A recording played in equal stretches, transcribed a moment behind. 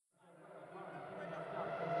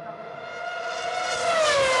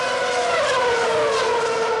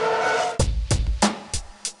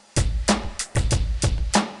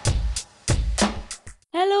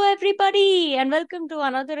and welcome to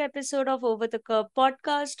another episode of Over the Curb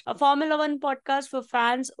podcast, a Formula One podcast for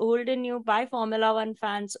fans old and new by Formula One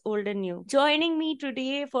fans old and new. Joining me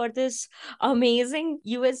today for this amazing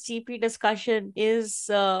USGP discussion is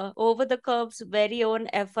Over the Curb's very own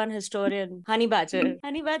F1 historian, Honey Badger.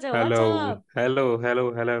 Honey Badger, what's up? Hello,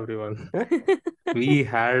 everyone. We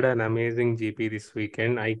had an amazing GP this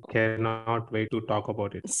weekend. I cannot wait to talk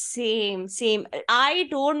about it. Same. I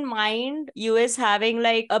don't mind US having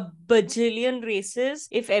like a bajillion races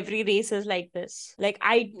if every race is like this. Like,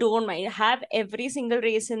 I don't mind. Have every single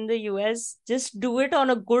race in the US. Just do it on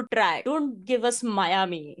a good track. Don't give us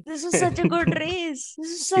Miami. This is such a good race. This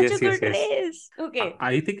is such a Yes. good race. Okay.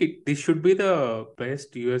 I think this should be the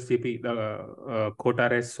best USGP, the quota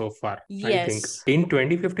race so far. I think Yes. in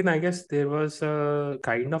 2015, I guess there was a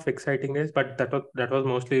kind of exciting race, but that was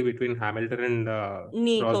mostly between Hamilton and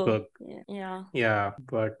Nico. Rosberg. Yeah. Yeah,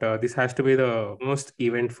 but this has to be the most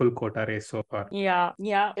eventful quota race so far. Yeah.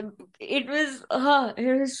 It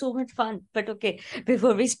was so much fun. But okay,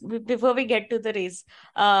 before we get to the race,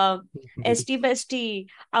 ST Bestie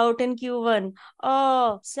out in Q1.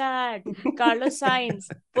 Oh, sad. Carlos Sainz,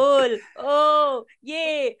 pull. Oh,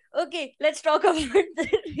 yay. Okay, let's talk about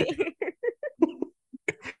the race.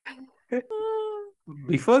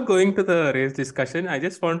 Before going to the race discussion, I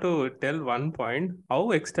just want to tell one point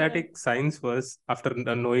how ecstatic Sainz was after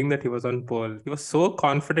knowing that he was on pole. He was so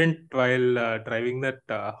confident while driving that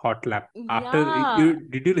hot lap. After Yeah.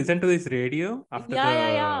 did you listen to his radio after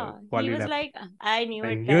Yeah. the He quali was lap? like, I knew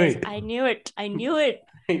I it, knew guys. it. I knew it. I knew it.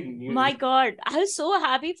 I knew My it. God, I was so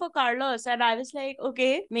happy for Carlos, and I was like,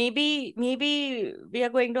 okay, maybe we are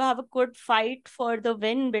going to have a good fight for the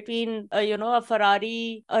win between a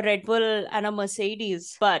Ferrari, a Red Bull, and a Mercedes.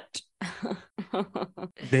 But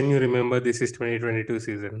Then you remember this is 2022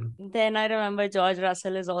 season. then I remember George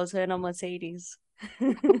Russell is also in a Mercedes.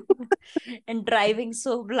 And driving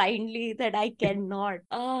so blindly that I cannot.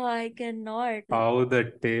 Oh, I cannot. How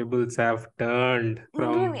the tables have turned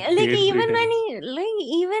from Like, Great even when Britain.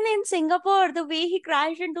 even in Singapore, the way he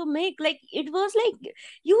crashed into Mick, like, it was like,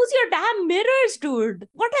 use your damn mirrors, dude.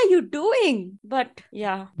 What are you doing? But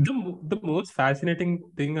yeah. The most fascinating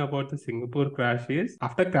thing about the Singapore crash is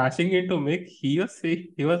after crashing into Mick, he was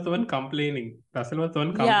the one complaining. Russell was the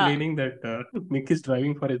one Yeah. complaining that Mick is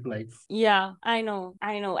driving for his life. Yeah, I know.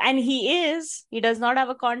 And he does not have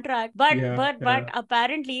a contract. But Yeah.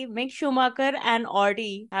 apparently Mick Schumacher and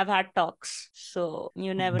Audi have had talks. So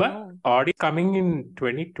you never But know. Audi coming in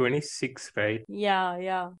 2026, right?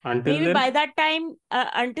 Yeah. Until Maybe then, by that time,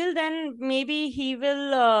 until then, maybe he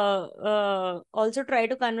will also try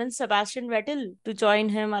to convince Sebastian Vettel to join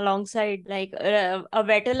him alongside, like, a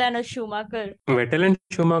Vettel and a Schumacher. Vettel and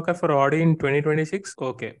Schumacher for Audi in 2026,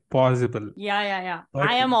 okay, possible. Yeah. But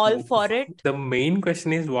I am all for it. the main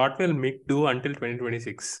question is what will Mick do until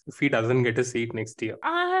 2026 if he doesn't get a seat next year?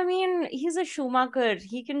 I mean, he's a Schumacher.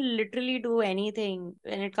 He can literally do anything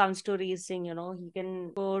when it comes to racing, He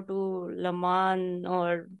can go to Le Mans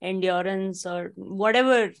or endurance or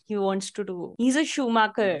whatever he wants to do. He's a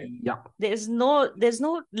Schumacher. Yeah. There's no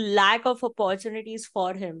lack of opportunities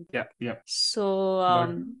for him. Yeah.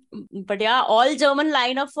 So, but yeah, all German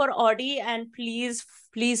lineup for Audi, and please,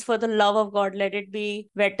 for the love of God, let it be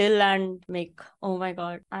Vettel and Mick. Oh my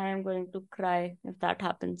God, I am going to cry if that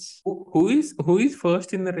happens. Who is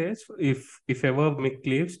first in the race if ever Mick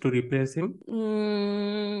leaves to replace him?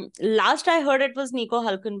 Last I heard, it was Nico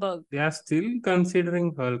Hulkenberg. They are still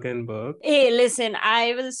considering Hulkenberg. Hey, listen,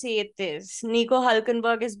 I will say this. Nico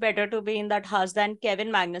Hulkenberg is better to be in that Haas than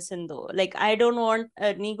Kevin Magnussen, though. Like, I don't want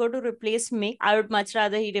Nico to replace Mick. I would much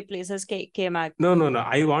rather he replaces K-Mag. No.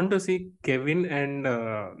 I want to see Kevin and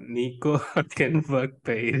Nico Hulkenberg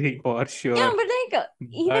pairing for sure. Yeah, but like,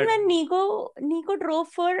 even when Nico drove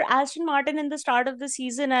for Aston Martin in the start of the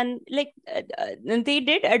season, and like, they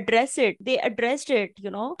did address it. They addressed it,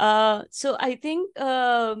 So I think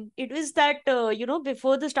it was that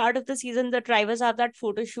before the start of the season, the drivers have that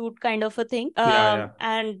photo shoot kind of a thing. Yeah.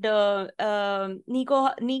 And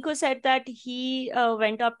Nico said that he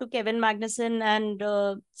went up to Kevin Magnussen and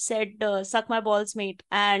said, "Suck my balls, mate,"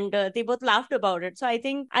 and they both laughed about it. So I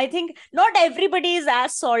think not everybody is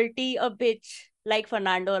as salty a bitch like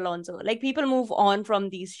Fernando Alonso. Like, people move on from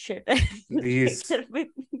these shit. People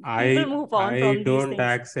move on from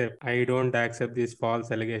these things. I don't accept these false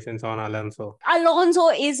allegations on Alonso. Alonso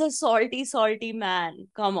is a salty man.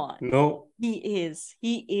 Come on. No, He is.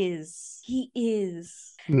 He is. He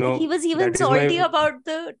is. Like, he No, was even that is my salty about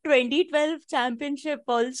the 2012 championship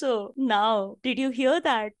also. Now, did you hear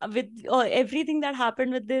that? With everything that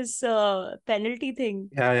happened with this penalty thing?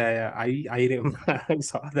 yeah. I remember I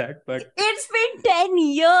saw that, but It's been 10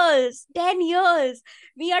 years. 10 years.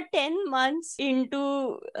 We are 10 months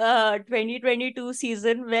into 2022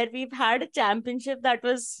 season where we've had a championship that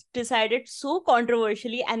was decided so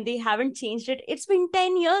controversially and they haven't changed it. It's been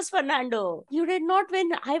 10 years, Fernando. You did not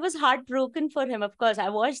win. I was heartbroken for him, of course. I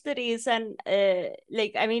watched the race and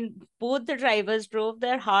both the drivers drove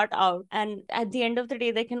their heart out, and at the end of the day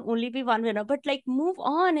there can only be one winner. But like, move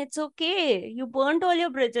on. It's okay. You burnt all your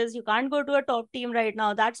bridges. You can't go to a top team right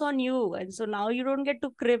now. That's on you. And so now you don't get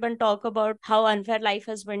to crib and talk about how unfair life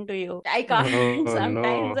has been to you. I can't. oh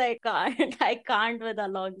Sometimes no. I can't. I can't with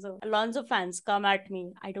Alonso fans, come at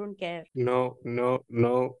me. I don't care. No.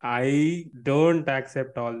 I don't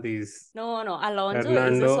accept all these. No, Alonso is a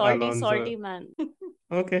Fernando salty Alonso. man.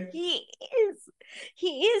 Okay. He is.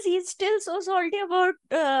 He's still so salty about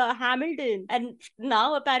Hamilton, and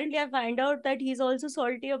now apparently I find out that he's also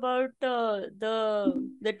salty about the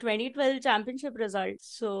 2012 championship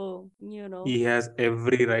results. So He has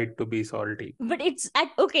every right to be salty. but it's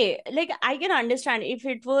okay, like, I can understand if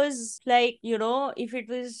it was like, if it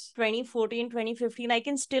was 2014, 2015, I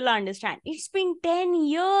can still understand. It's been 10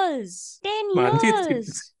 years. 10 Manjit,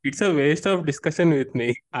 years. it's a waste of discussion with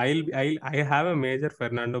me. I have a major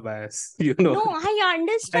Fernando bias. No, I I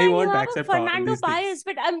understand you won't have a accept all Fernando these things. bias,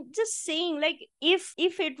 but I'm just saying, like, if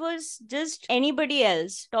it was just anybody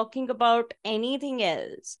else talking about anything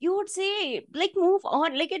else, you would say, like, move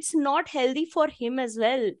on. Like, it's not healthy for him as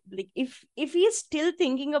well. Like, if he's still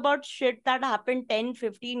thinking about shit that happened 10,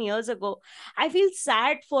 15 years ago, I feel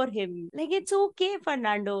sad for him. Like, it's okay,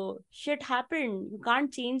 Fernando. Shit happened. You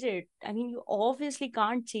can't change it. I mean, you obviously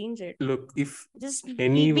can't change it. Look, if Just be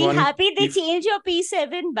anyone, happy they if changed your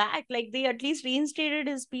P7 back. Like, they at least reinstated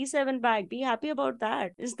his P7 back. Be happy about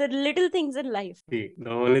that. It's the little things in life. see, the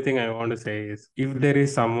only thing I want to say is if there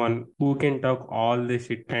is someone who can talk all this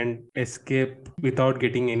shit and escape without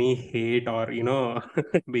getting any hate or,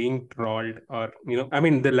 being trolled or, I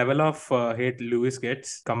mean, the level of hate Lewis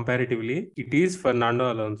gets comparatively, it is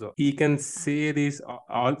Fernando Alonso. He can say this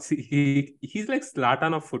all, see, he's like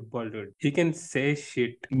Zlatan of football, dude. He can say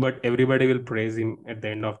shit, but everybody will praise him at the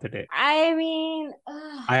end of the day. I mean,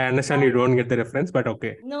 I understand you don't get the reference, but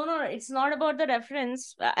okay. no, it's not about the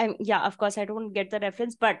reference. Yeah, of course I don't get the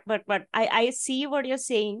reference, but I see what you're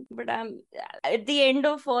saying. But at the end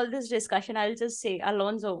of all this discussion, I'll just say,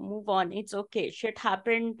 Alonso, move on. It's okay. Shit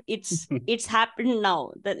happened. It's happened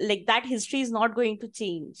now. That history is not going to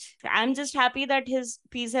change. I'm just happy that his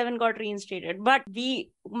P7 got reinstated. But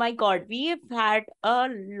my God, we've had a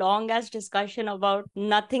long ass discussion about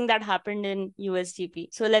nothing that happened in USGP.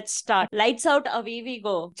 So let's start. Lights out, away we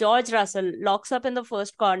go. George Russell locks up in the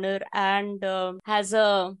first corner and has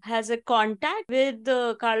a contact with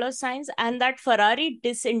Carlos Sainz, and that Ferrari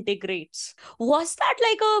disintegrates. Was that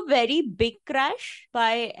like a very big crash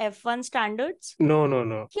by F1 standards? No.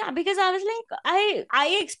 Yeah, because I was like,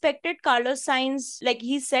 I expected Carlos Sainz, like,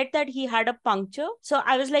 he said that he had a puncture. So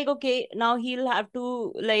I was like, okay, now he'll have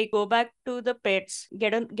to like go back to the pits,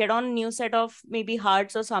 get on a new set of maybe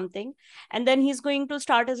hards or something, and then he's going to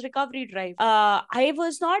start his recovery drive. I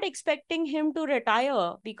was not expecting him to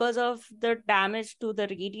retire because of the damage to the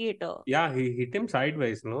radiator. Yeah, he hit him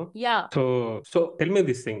sideways, no? Yeah. So tell me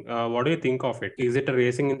this thing. What do you think of it? Is it a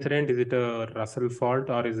racing incident? Is it a Russell fault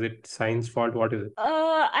or is it Sainz fault? What is it?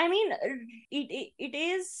 I mean, it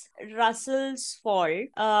is Russell's fault.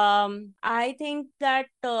 I think that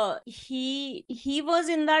he was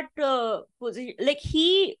in that position. Like,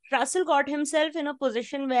 Russell got himself in a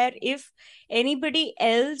position where if anybody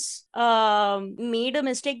else made a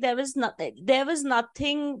mistake, there was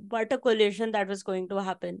nothing but a collision that was going to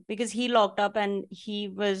happen, because he locked up and he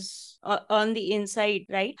was on the inside,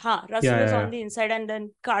 right? Russell was on the inside, and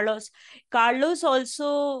then Carlos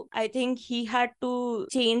also, I think he had to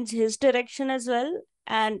change his direction as well,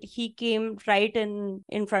 and he came right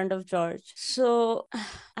in front of George. So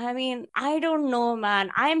I mean, I don't know, man.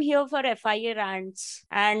 I'm here for FIA rants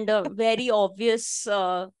and very obvious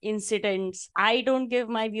incidents. I don't give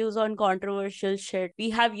my views on controversial shit. We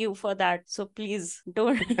have you for that, so please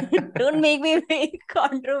don't don't make me make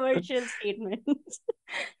controversial statements.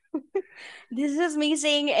 This is me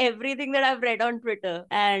saying everything that I've read on Twitter,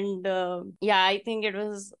 and yeah, I think it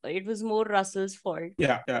was more Russell's fault.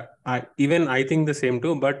 Yeah. I think the same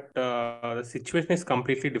too, but the situation is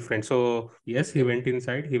completely different. So yes, he went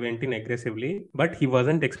inside, he went in aggressively, but he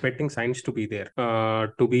wasn't expecting Sainz to be there.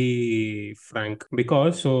 To be frank,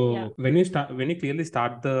 because Yeah. when you clearly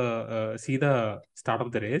start the see the start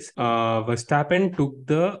of the race, Verstappen took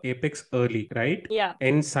the apex early, right? Yeah.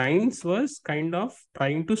 And Sainz was kind of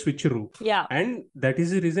trying to switch route. Yeah. And that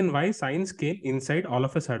is the reason why Sainz came inside all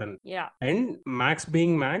of a sudden. Yeah. And Max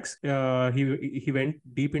being Max, he went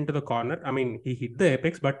deep into the corner. I mean, he hit the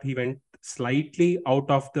apex, but he went slightly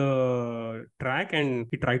out of the track and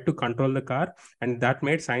he tried to control the car, and that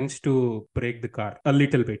made Sainz to break the car a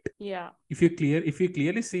little bit. Yeah. If you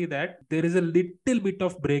clearly see that there is a little bit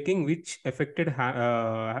of braking which affected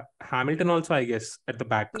Hamilton also, I guess, at the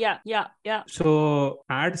back. Yeah. So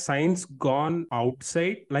had Sainz gone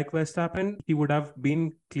outside like Verstappen, he would have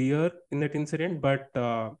been clear in that incident. But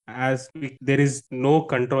there is no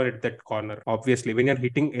control at that corner. Obviously, when you're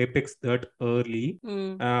hitting apex that early,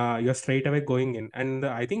 you're straight away going in. And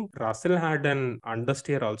I think Russell had an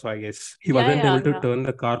understeer also, I guess. He wasn't able to turn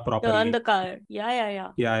the car properly. Turn the car.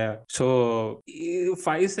 Yeah. So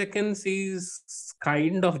 5 seconds is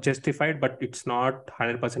kind of justified, but it's not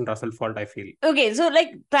 100% Russell fault, I feel. Okay, so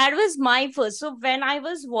like that was my first. So when I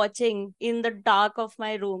was watching in the dark of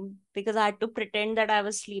my room, because I had to pretend that I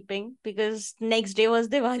was sleeping, because next day was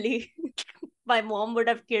Diwali. My mom would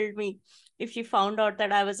have killed me if she found out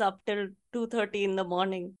that I was up till 2:30 in the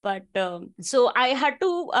morning. But so I had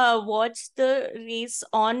to watch the race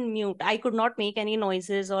on mute. I could not make any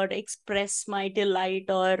noises or express my delight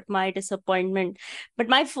or my disappointment. But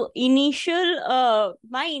my initial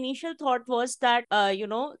thought was that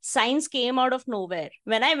Sainz came out of nowhere.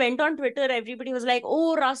 When I went on Twitter, everybody was like,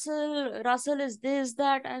 "Oh, Russell is this,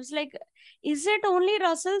 that." I was like, is it only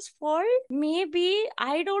Russell's fault? Maybe.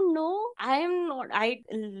 I don't know.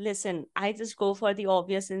 Listen, I just go for the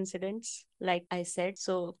obvious incidents, like I said.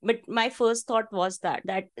 So, but my first thought was that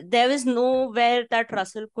there is nowhere that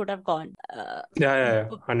Russell could have gone.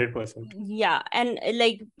 100%. Yeah, and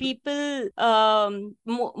like people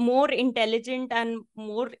more intelligent and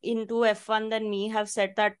more into F1 than me have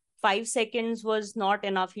said that 5 seconds was not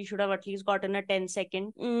enough. He should have at least gotten a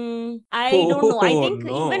 10-second. I don't know. I think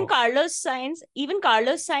even Carlos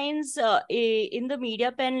Sainz in the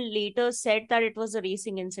media pen later said that it was a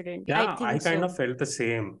racing incident. Yeah, I kind of felt the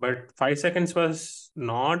same, but 5 seconds was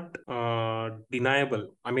not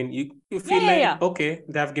deniable. I mean, you feel okay,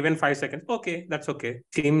 they have given 5 seconds. Okay, that's okay.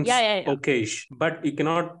 Seems okay-ish. But you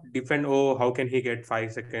cannot defend, oh, how can he get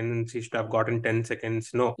 5 seconds? He should have gotten 10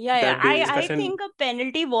 seconds. No. I think a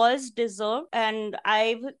penalty was deserved, and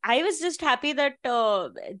I was just happy that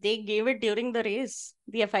they gave it during the race.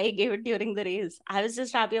 The FIA gave it during the race. I was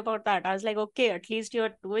just happy about that. I was like, okay, at least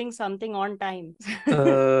you're doing something on time.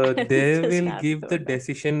 They will give the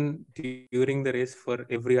decision during the race for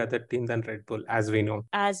every other team than Red Bull, as we know.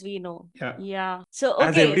 Yeah. So, okay.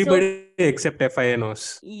 As everybody except FIA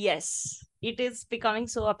knows. Yes. It is becoming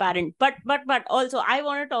so apparent. But also I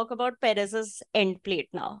want to talk about Perez's end plate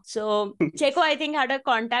now. So Checo, I think, had a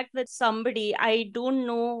contact with somebody. I don't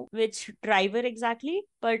know which driver exactly,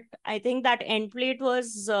 but I think that end plate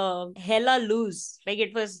was hella loose. Like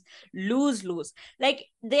it was loose. Like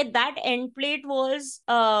that end plate was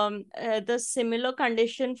the similar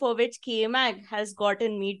condition for which K-Mag has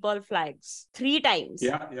gotten meatball flags 3 times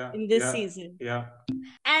in this season. Yeah.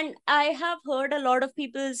 And I have heard a lot of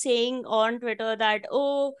people saying on Twitter that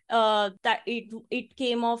that it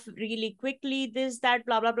came off really quickly, this, that,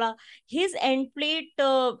 blah blah blah. His end plate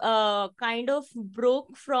kind of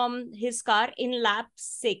broke from his car in lap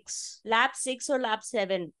 6 or lap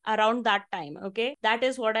 7, around that time. Okay, that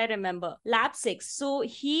is what I remember. Lap 6. So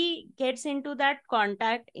he gets into that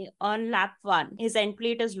contact on lap 1. His end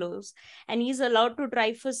plate is loose and he's allowed to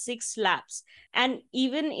drive for 6 laps. And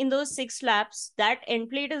even in those 6 laps, that end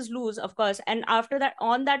plate is loose, of course. And after that,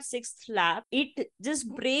 on that 6th lap, it just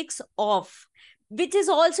breaks off, which is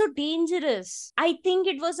also dangerous. I think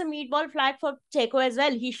it was a meatball flag for Checo as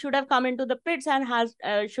well. He should have come into the pits and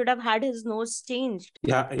should have had his nose changed.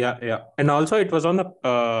 Yeah. And also it was on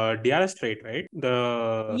the DRS straight, right?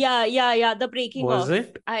 Yeah. The breaking was off.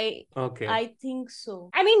 it? I think so.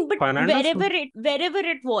 I mean, but wherever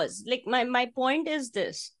it was, like my point is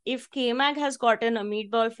this: if K-Mag has gotten a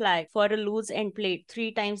meatball flag for a loose end plate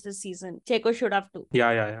 3 times this season, Checo should have too.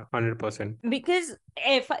 Yeah, 100%. Because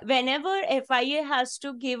if whenever FIA has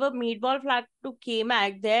to give a meatball flag to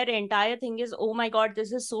K-Mag, their entire thing is, oh my god,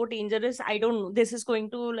 this is so dangerous. I don't know. This is going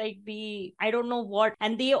to like be, I don't know what.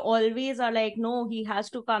 And they always are like, no, he has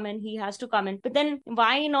to come in, he has to come in. But then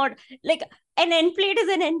why not? Like, an end plate is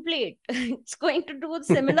an end plate. It's going to do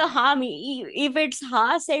similar harm if it's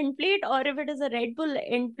Haas end plate or if it is a Red Bull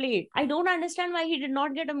end plate. I don't understand why he did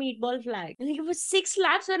not get a meatball flag. Like, it was 6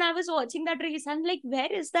 laps when I was watching that race. I'm like,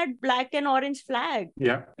 where is that black and orange flag?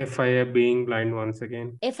 Yeah, FIA being blind once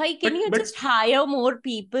again. Can you just hire more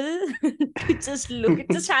people to just look at,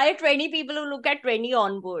 just hire 20 people who look at 20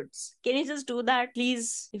 onboards? Can you just do that,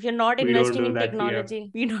 please? If you're not investing in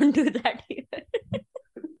technology, we don't do that here.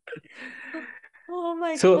 Oh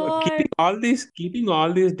my god. Keeping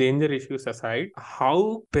all these danger issues aside,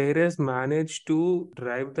 how Perez managed to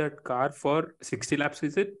drive that car for 60 laps,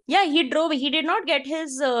 is it? Yeah, he drove. He did not get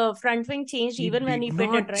his front wing changed even when he pitted,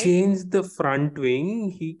 right? He did not change the front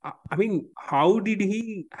wing. I mean, how did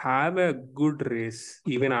he have a good race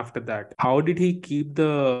even after that? How did he keep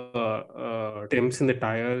the temps in the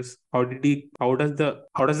tires? How did the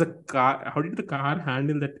car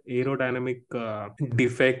handle that aerodynamic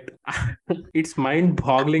defect? It's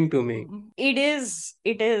mind-boggling to me. It is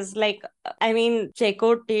like, I mean,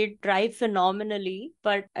 Checo did drive phenomenally,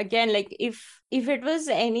 but again, like, if it was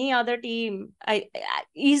any other team,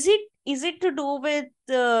 is it to do with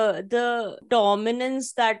the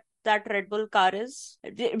dominance that Red Bull car is?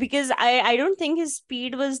 Because I don't think his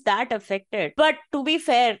speed was that affected. But to be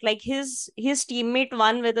fair, like, his teammate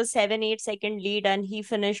won with a 7-8 second lead and he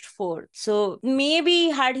finished 4th. So maybe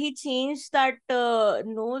had he changed that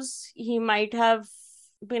nose, he might have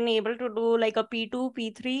been able to do like a P2,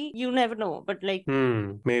 P3. You never know, but like,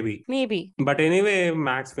 maybe. But anyway,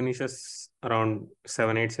 Max finishes around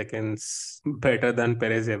 7-8 seconds better than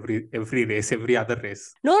Perez every race, every other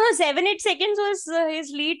race. No, 7-8 seconds was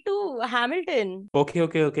his lead to Hamilton.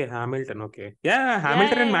 Okay, Hamilton. Okay, yeah,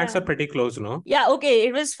 Hamilton and Max are pretty close, no? Yeah, okay,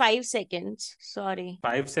 it was 5 seconds. Sorry,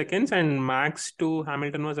 5 seconds, and Max to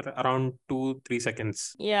Hamilton was around 2-3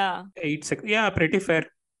 seconds. Yeah, 8 seconds. Yeah, pretty fair.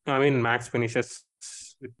 I mean, Max finishes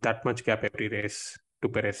with that much gap every race to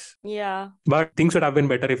Perez. Yeah. But things would have been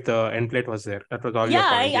better if the end plate was there. That was all your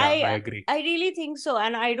point. I agree. I really think so.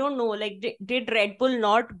 And I don't know, like, did Red Bull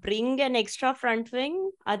not bring an extra front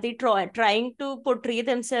wing? Are they trying to portray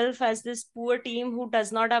themselves as this poor team who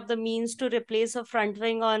does not have the means to replace a front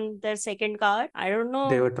wing on their second car? I don't know.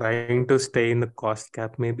 They were trying to stay in the cost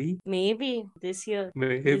cap, maybe? Maybe this year.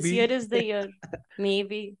 This year is the year.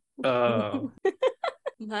 Maybe.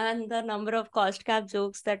 Man, the number of cost cap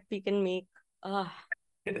jokes that we can make.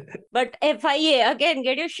 But FIA, again,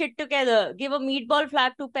 get your shit together. Give a meatball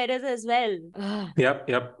flag to Perez as well.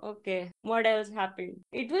 Yep. Okay, what else happened?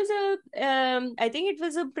 It was I think it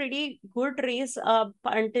was a pretty good race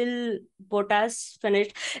until Bottas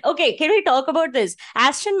finished. Okay, can we talk about this?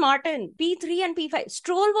 Aston Martin, P3 and P5.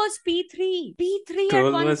 Stroll was P3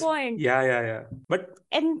 at one point. Yeah. But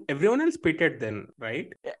everyone else pitted then,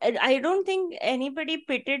 right? I don't think anybody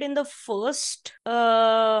pitted in the first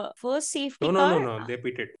safety car. No. They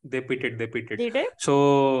pitted. They did?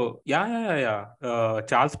 So yeah.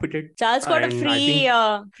 Charles pitted. Charles got a free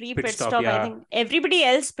pit stop. Yeah. I think everybody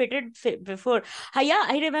else pitted before.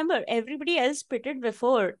 I remember everybody else pitted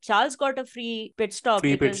before. Charles got a free pit stop.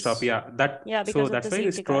 Yeah. So that's why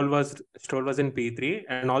Stroll was in P3,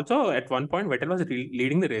 and also at one point Vettel was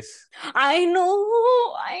leading the race. I know.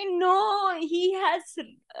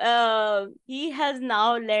 He has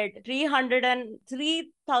now led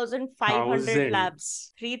 3,500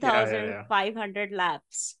 laps. 3,500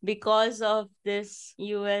 laps because of this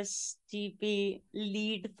US GP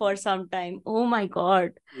lead for some time. Oh my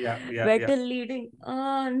god. Yeah. Vettel leading.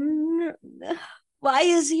 No. Why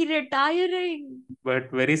is he retiring?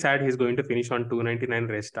 But very sad, he's going to finish on 299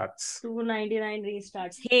 race starts. 299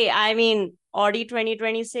 restarts. Hey, I mean, Audi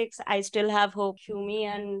 2026, I still have hope. Schumi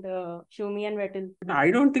and Vettel.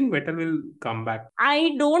 I don't think Vettel will come back.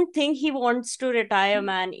 I don't think he wants to retire,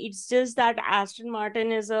 man. It's just that Aston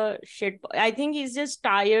Martin is a shit. I think he's just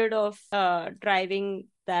tired of driving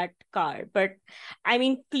that car. But I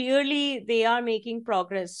mean, clearly they are making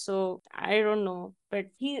progress. So I don't know. But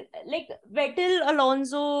Vettel,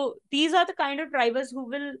 Alonso, these are the kind of drivers who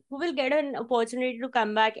will get an opportunity to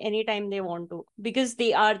come back anytime they want to, because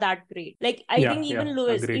they are that great. Like, I think even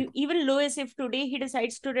Lewis, if today he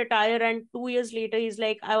decides to retire and 2 years later he's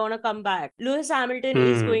like, I want to come back, Lewis Hamilton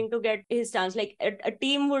is going to get his chance. Like, a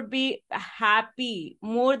team would be happy,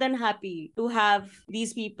 more than happy, to have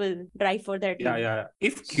these people drive for their team. Yeah.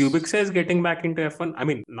 If Kubica is getting back into F1, I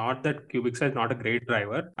mean, not that Kubica is not a great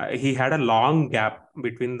driver. He had a long gap gap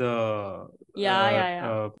between the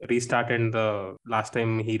Yeah. restart and the last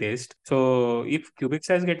time he raced. So if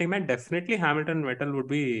Kubica is getting back, definitely Hamilton and Vettel would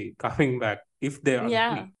be coming back if they are.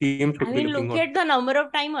 Yeah. Team should I be mean, looking look out. at the number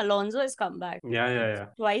of time Alonso has come back. Yeah.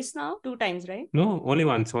 Twice now? 2 times, right? No, only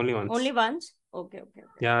once. Only once? Okay.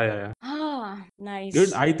 Yeah. Ah, Dude,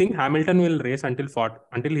 nice. I think Hamilton will race until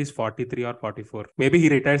he's 43 or 44. Maybe he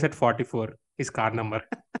retires at 44, his car number.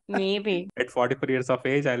 Maybe. At 44 years of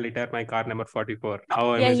age, I'll retire my car number 44.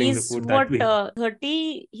 How Yeah, amazing he's would that what, be?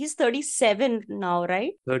 30, he's 37 now,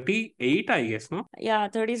 right? 38, I guess, no? Yeah,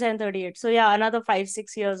 37, 38. So yeah, another 5,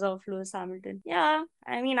 6 years of Lewis Hamilton. Yeah,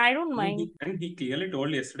 I mean, I don't mind. And he clearly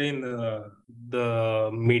told yesterday in the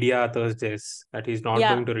media Thursdays that he's not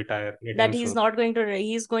Yeah, going to retire that anytime he's soon. not going to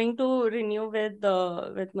he's going to renew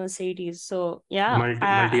with Mercedes. So yeah,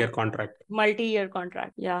 Multi-year contract. multi-year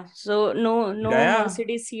contract. Yeah. So no Yeah.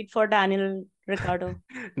 Mercedes seat for Daniel Ricciardo.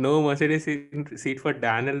 No Mercedes seat for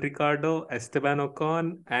Daniel Ricciardo, Esteban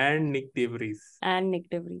Ocon, and Nick DeVries. And Nick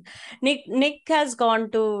DeVries. Nick has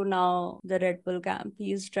gone to now the Red Bull camp.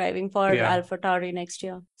 He's driving for AlphaTauri next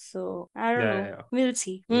year. So I don't know. Yeah. We'll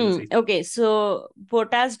see. We'll see. Okay, so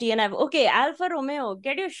Bottas DNF. Okay, Alfa Romeo,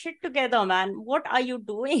 get your shit together, man. What are you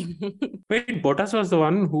doing? Wait, Bottas was the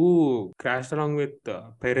one who crashed along with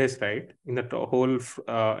Perez, right? In that whole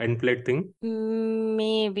end plate thing.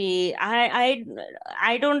 Maybe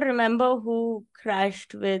I don't remember who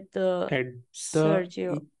crashed with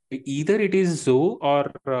Sergio. Either it is Zoe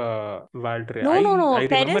or Valtteri. No. I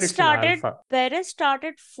remember it's an Alpha. Perez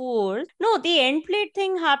started fourth. No, the end plate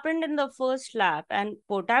thing happened in the first lap, and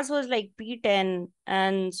Bottas was like P10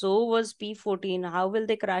 and Zoe was P14. How will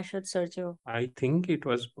they crash with Sergio? I think it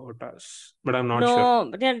was Bottas, but I'm not No,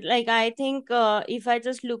 sure. then like I think if I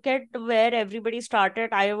just look at where everybody started,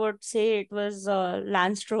 I would say it was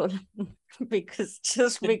Lance Stroll. because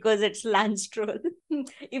it's Lance Stroll.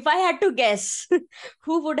 If I had to guess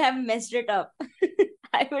who would have messed it up,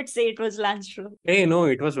 I would say it was Lance Stroll. Hey, no,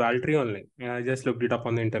 it was Valtteri only. I just looked it up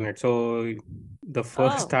on the internet. So the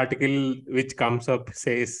first article which comes up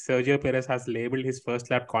says Sergio Perez has labeled his first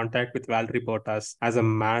lap contact with Valtteri Bottas as a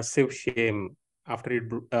massive shame after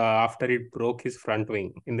it broke his front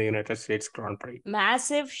wing in the United States Grand Prix.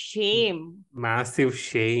 Massive shame. Massive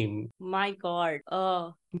shame. My God.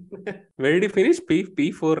 Where did he finish?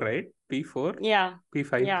 P4, right? P4? Yeah.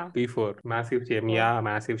 P5? Yeah. P4. Massive shame. Yeah,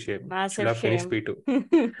 massive shame. Should have finished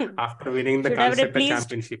P2. After winning the Constructor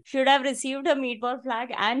Championship. Should have received a meatball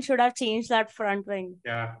flag and should have changed that front wing.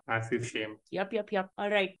 Yeah, massive shame. Yep. All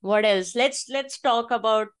right. What else? Let's talk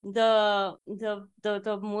about the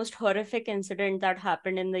most horrific incident that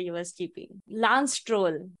happened in the USGP. Lance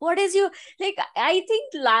Stroll. What is you like? I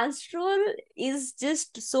think Lance Stroll is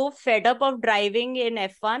just so fed up of driving in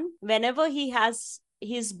F1. Whenever he has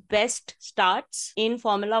his best starts in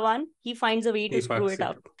Formula 1, he finds a way to screw it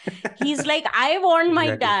up. He's like, I want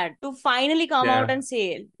my dad to finally come out and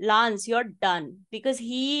say, Lance, you're done. Because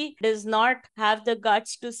he does not have the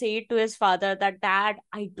guts to say it to his father that, Dad,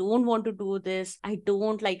 I don't want to do this. I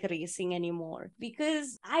don't like racing anymore.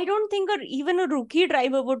 Because I don't think even a rookie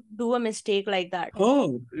driver would do a mistake like that.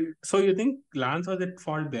 Oh, so you think Lance was at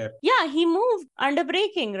fault there? Yeah, he moved under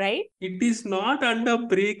braking, right? It is not under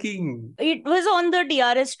braking. It was on the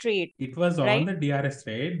DRS straight. It was on the DRS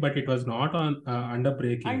straight, but it was not on under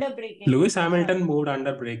braking. Lewis Hamilton moved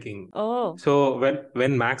under braking. Oh. So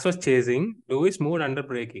when Max was chasing, Lewis moved under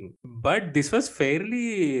braking. But this was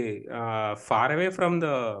fairly far away from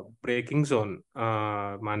the braking zone,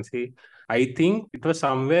 Mansi. I think it was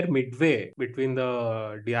somewhere midway between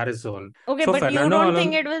the DRS zone. Okay, so but Fernando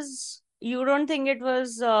you don't think it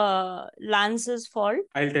was Lance's fault?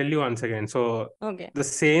 I'll tell you once again. So the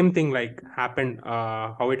same thing happened,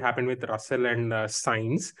 how it happened with Russell and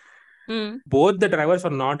Sainz. Both the drivers were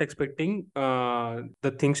not expecting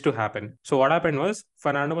the things to happen. So what happened was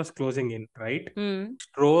Fernando was closing in, right?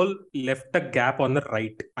 Stroll left a gap on the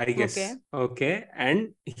right, I guess. Okay. And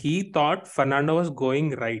he thought Fernando was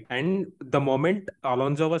going right. And the moment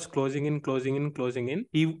Alonso was closing in,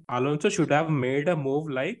 Alonso should have made a move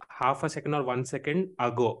like half a second or 1 second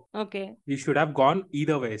ago. Okay. He should have gone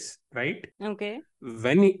either ways, right? Okay.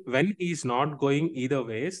 When he's not going either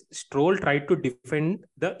ways, Stroll tried to defend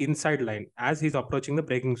the inside line as he's approaching the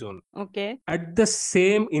braking zone. Okay. At the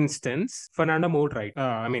same instance, Fernando moved right.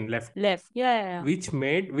 Left. Left. Yeah. Which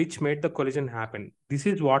made the collision happen. This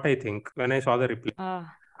is what I think when I saw the replay.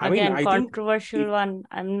 Again, controversial one.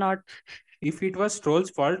 I'm not If it was Stroll's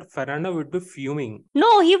fault, Fernando would be fuming.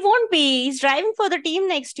 No, he won't be. He's driving for the team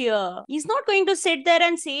next year. He's not going to sit there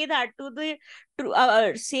and say that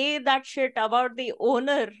say that shit about the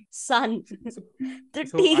owner's son. The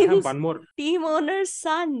So I have team's one more. team owner's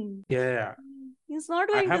son. Yeah. He's not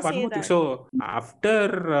I going to have one say more thing. that. So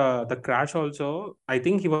after the crash, also, I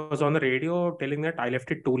think he was on the radio telling that I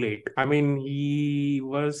left it too late. I mean, he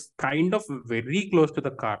was kind of very close to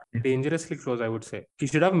the car, dangerously close, I would say. He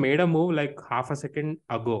should have made a move like half a second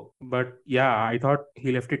ago. But yeah, I thought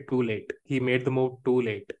he left it too late. He made the move too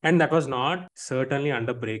late, and that was not certainly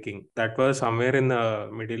under braking. That was somewhere in the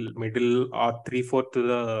middle or 3/4 to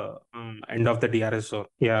the end of the DRS zone.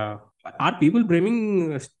 Yeah. Are people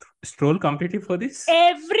blaming Stroll completely for this?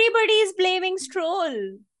 Everybody is blaming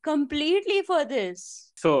Stroll completely for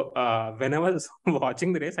this. So when I was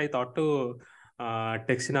watching the race, I thought to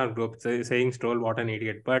text in our group saying Stroll, what an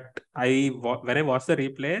idiot. But when I watched the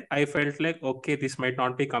replay, I felt like, okay, this might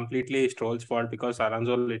not be completely Stroll's fault because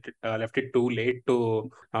Alonso left it too late to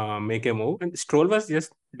make a move. And Stroll was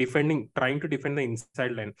just trying to defend the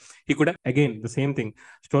inside line. He could have, again, the same thing.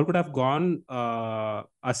 Stroll could have gone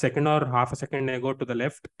a second or half a second ago to the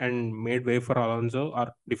left and made way for Alonso or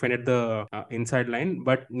defended the inside line,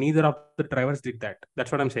 but neither of the drivers did that. That's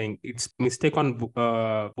what I'm saying. It's mistake on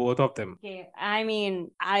both of them. Okay, I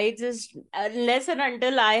mean, I just, unless and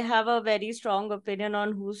until I have a very strong opinion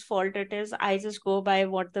on whose fault it is, I just go by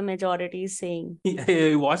what the majority is saying.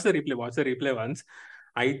 Watch the replay once.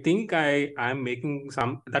 I think I'm making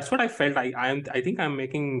some. That's what I felt. I think I'm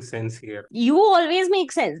making sense here. You always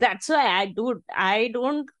make sense. That's why I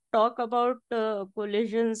don't talk about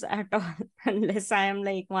collisions at all unless I am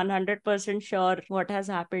like 100% sure what has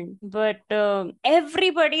happened. But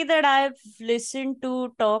everybody that I've listened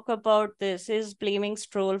to talk about this is blaming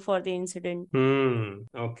Stroll for the incident.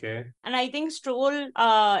 Okay. And I think Stroll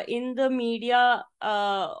in the media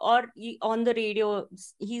or on the radio,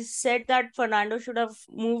 he said that Fernando should have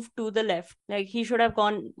moved to the left. Like he should have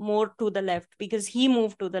gone more to the left because he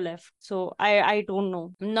moved to the left. So I don't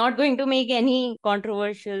know. I'm not going to make any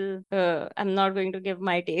controversial. I'm not going to give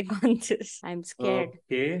my take on this. I'm scared.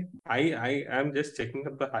 Okay. I am just checking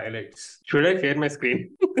up the highlights. Should I share my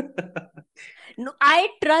screen? No, I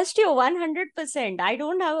trust you 100%. I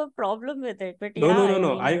don't have a problem with it. But yeah,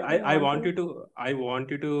 No. I want want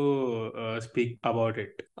you to speak about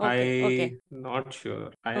it. Okay. Not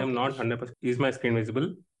sure. I am Okay. not 100%. Is my screen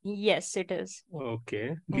visible? Yes, it is.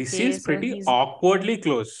 Okay. This Okay, is so pretty awkwardly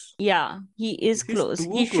close. Yeah, he is This close. is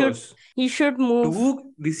too close. He should move.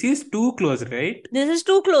 This is too close, right? This is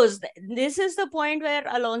too close. This is the point where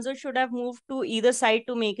Alonso should have moved to either side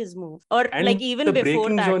to make his move. Or And like even the before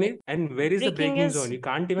braking that. zone and where is the braking is- zone? You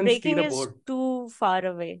can't even see Braking the is board. too far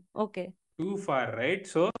away. Okay. Too far, right?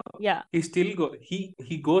 So Yeah. he still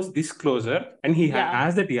he goes this closer and he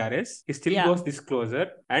has the DRS. He still goes this closer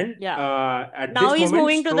and at Now this he's moment,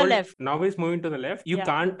 moving to the left. Now he's moving to the left. You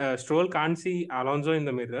can't Stroll can't see Alonso in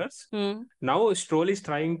the mirrors. Now Stroll is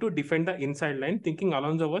trying to defend the inside line, thinking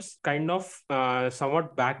Alonso was kind of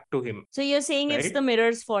somewhat back to him. So you're saying it's right? the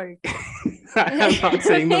mirror's fault. I am not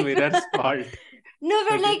saying the mirror's fault. No,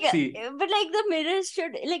 but Okay, the mirrors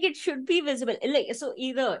should it should be visible. Like so,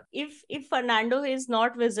 either if Fernando is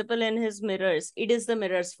not visible in his mirrors, it is the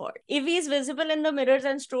mirror's fault. If he's visible in the mirrors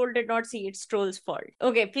and Stroll did not see, it's Stroll's fault.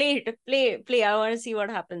 Okay, play it. Play. I want to see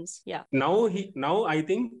what happens. Yeah. Now I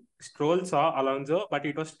think Stroll saw Alonso, but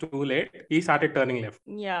it was too late. He started turning left.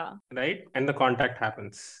 Yeah. Right? And the contact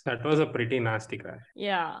happens. That was a pretty nasty crash.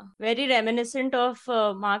 Yeah. Very reminiscent of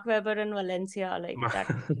Mark Webber in Valencia, like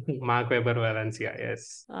that. Mark Webber, Valencia,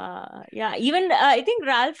 yes. Yeah. Even I think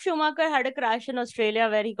Ralf Schumacher had a crash in Australia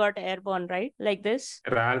where he got airborne, right? Like this.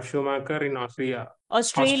 Ralf Schumacher in Australia.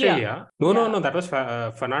 Australia. No, that was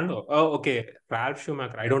Fernando. Oh, okay. Ralf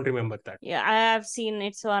Schumacher. I don't remember that. Yeah, I have seen.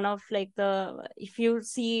 It's one of like if you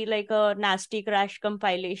see like a nasty crash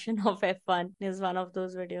compilation of F1, is one of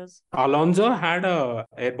those videos. Alonso had a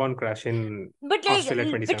airborne crash in Australia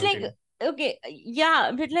 2017. Okay,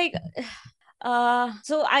 yeah, but like,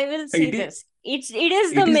 so I will say this. It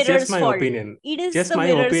is the mirror's fault. Opinion. It is just the my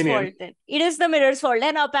mirror's opinion. fault then. It is the mirror's fault.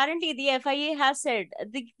 And apparently the FIA has said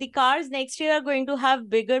the cars next year are going to have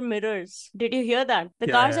bigger mirrors. Did you hear that? The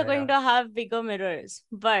cars are going to have bigger mirrors.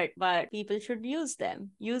 But people should use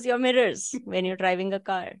them. Use your mirrors when you're driving a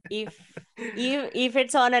car. If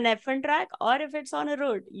it's on an F1 track or if it's on a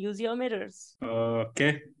road, use your mirrors.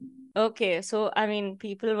 Okay, so I mean,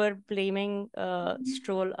 people were blaming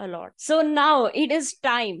Stroll a lot. So now it is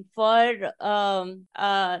time for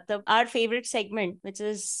our favorite segment, which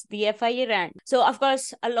is the FIA rant. So of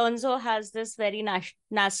course, Alonso has this very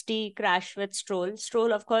nasty crash with Stroll.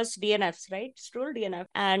 Stroll, of course, DNFs, right? Stroll DNF.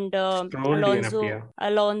 And Stroll DNF, yeah.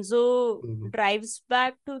 Alonso drives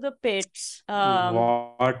back to the pits.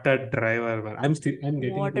 What a driver, man. I'm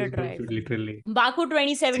getting What a goosebumps, driver. literally. Baku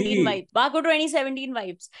 2017 vibes. Baku 2017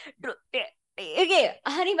 vibes. Okay,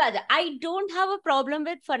 Honey Badger, I don't have a problem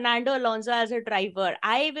with Fernando Alonso as a driver.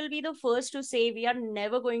 I will be the first to say we are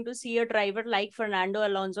never going to see a driver like Fernando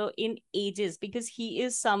Alonso in ages, because he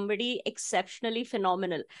is somebody exceptionally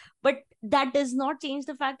phenomenal. But that does not change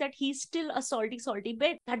the fact that he's still a salty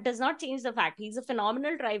bit. That does not change the fact he's a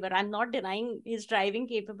phenomenal driver. I'm not denying his driving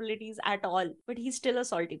capabilities at all, but he's still a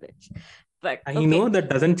salty bitch. But I know that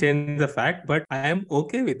doesn't change the fact, but I am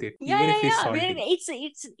okay with it, even if he's salty. I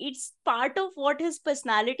mean, it's part of what his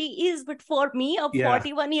personality is. But for me, a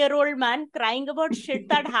 41-year-old man crying about shit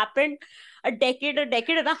that happened a decade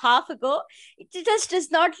and a half ago, it just does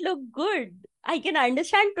not look good. I can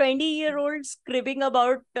understand 20-year-olds cribbing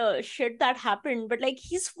about shit that happened, but like,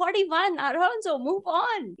 he's 41. Alonso, move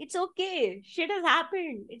on. It's okay. Shit has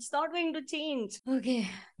happened. It's not going to change. Okay.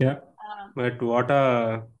 Yeah. But what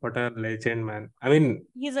a legend, man. I mean,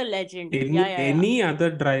 he's a legend. Any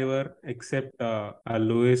other driver except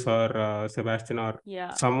Lewis or Sebastian or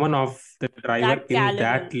someone of the driver in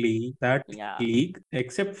that league,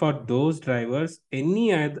 except for those drivers,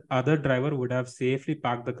 any other driver would have safely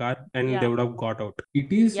parked the car and they would have got out.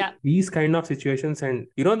 It is these kind of situations, and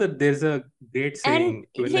you know that there's a great saying,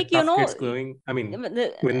 and when the tough gets going, I mean,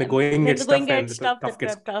 when the going gets tough and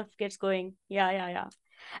the tough gets going. Yeah.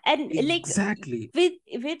 And exactly, like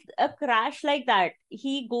with a crash like that,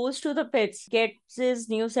 he goes to the pits, gets his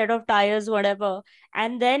new set of tires, whatever,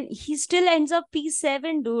 and then he still ends up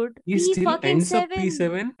P7, dude. He still ends up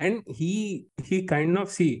P7, and he kind of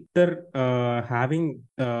after having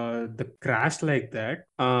the crash like that,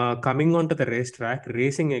 coming onto the racetrack,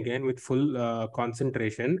 racing again with full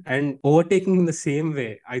concentration and overtaking in the same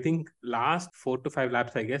way. I think last 4 to 5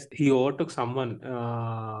 laps, I guess, he overtook someone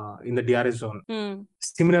in the DRS zone.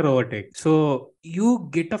 Similar overtake. So you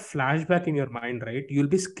get a flashback in your mind, right? You'll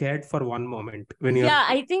be scared for one moment when you're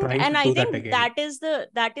I think that is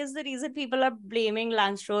the reason people are blaming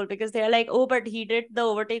Lance Stroll, because they're like, oh, but he did the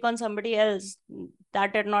overtake on somebody else.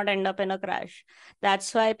 That did not end up in a crash.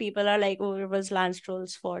 That's why people are like, oh, it was Lance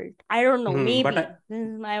Stroll's fault. I don't know. Maybe. This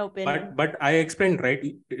is my opinion. But I explained, right?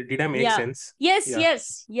 Did I make sense? Yes,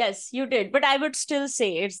 you did. But I would still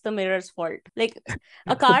say it's the mirror's fault. Like,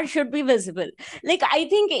 a car should be visible. Like, I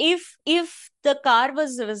think if the car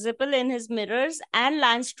was visible in his mirrors and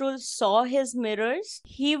Lance Stroll saw his mirrors,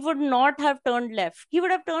 he would not have turned left. He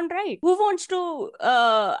would have turned right. Who wants to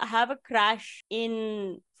have a crash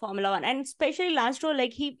in Formula One? And especially Lance Stroll,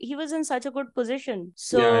 like he was in such a good position.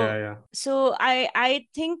 So so I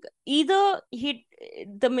think either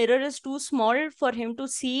the mirror is too small for him to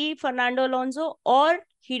see Fernando Alonso, or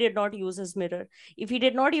he did not use his mirror. If he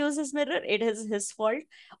did not use his mirror, it is his fault.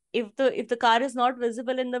 If the car is not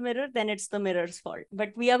visible in the mirror, then it's the mirror's fault. But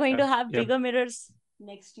we are going to have bigger mirrors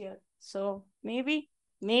next year. So maybe.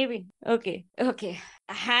 Okay.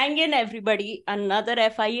 Hang in, everybody. Another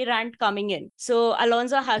FIA rant coming in. So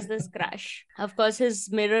Alonso has this crash. Of course,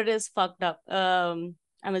 his mirror is fucked up. I'm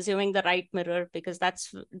assuming the right mirror, because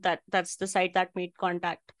that's the side that made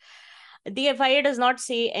contact. The FIA does not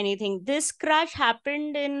say anything. This crash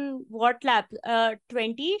happened in what lap?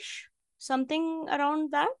 20-ish? Something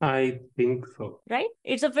around that? I think so. Right?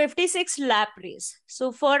 It's a 56 lap race.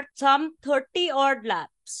 So for some 30 odd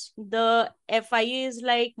laps, the FIA is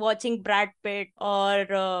like watching Brad Pitt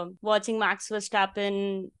or watching Max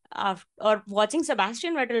Verstappen or watching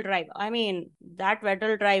Sebastian Vettel drive. I mean, that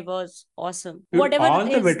Vettel drive was awesome. Dude, whatever all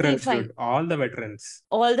the veterans, dude. All the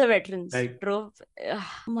veterans like, drove. Oh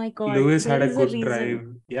my God. Lewis had a good drive.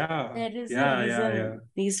 Yeah. There is a reason. Yeah.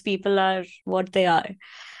 These people are what they are.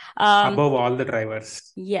 Above all the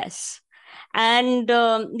drivers. Yes. And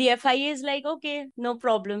the FIA is like, okay, no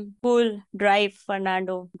problem. Cool. Drive,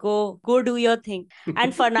 Fernando. Go do your thing.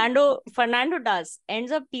 And Fernando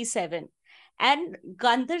ends up P7. And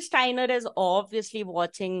Gunther Steiner is obviously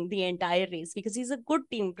watching the entire race because he's a good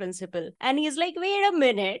team principal. And he's like, wait a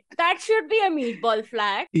minute, that should be a meatball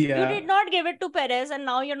flag. Yeah. You did not give it to Perez and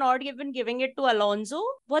now you're not even giving it to Alonso.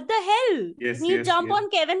 What the hell? You jump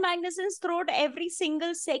on Kevin Magnussen's throat every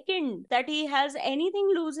single second that he has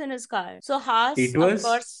anything loose in his car. So Haas, of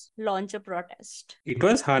course, launch a protest. It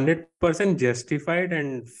was 100% justified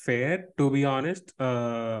and fair, to be honest,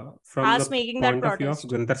 from Haas the making point that of view of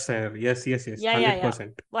Gunther Steiner. Yes. Yes, Yeah,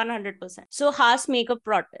 100%. 100%. So Haas make a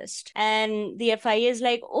protest, and the FIA is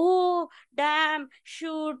like, oh, damn,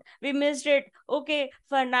 shoot, we missed it. Okay,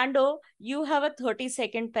 Fernando, you have a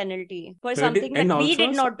 30-second penalty for 30, something that and we also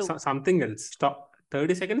did not do. something else. Stop.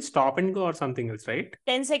 30 seconds stop and go or something else, right?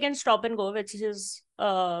 10 seconds stop and go, which is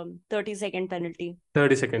 30-second penalty.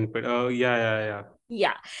 30-second. Yeah.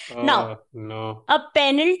 Yeah. Now, No. a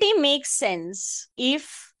penalty makes sense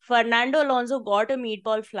if Fernando Alonso got a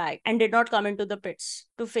meatball flag and did not come into the pits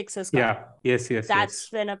to fix his car. Yeah. Yes.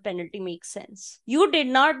 That's when a penalty makes sense. You did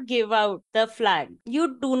not give out the flag.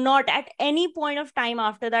 You do not, at any point of time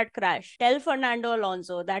after that crash, tell Fernando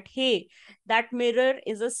Alonso that, hey, that mirror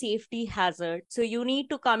is a safety hazard. So you need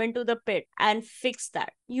to come into the pit and fix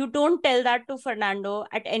that. You don't tell that to Fernando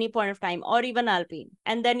at any point of time, or even Alpine.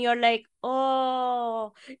 And then you're like,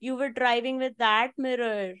 oh, you were driving with that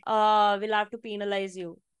mirror. We'll have to penalize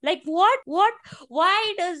you. Like, what?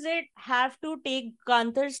 Why does it have to take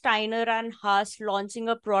Gunther Steiner and Haas launching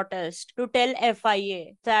a protest to tell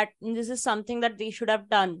FIA that this is something that they should have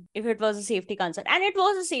done if it was a safety concern? And it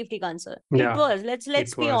was a safety concern. Yeah, it was.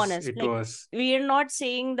 Let's be honest. It was. We are not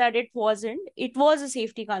saying that it wasn't. It was a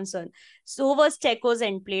safety concern. So was Checo's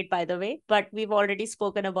end plate, by the way, but we've already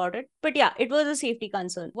spoken about it. But yeah, it was a safety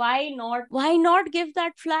concern. Why not give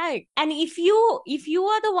that flag? And if you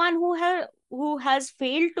are the one who has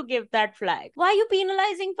failed to give that flag, why are you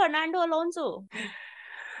penalizing Fernando Alonso?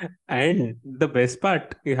 And the best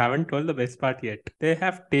part, you haven't told the best part yet. They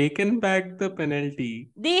have taken back the penalty.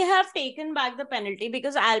 They have taken back the penalty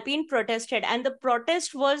because Alpine protested, and the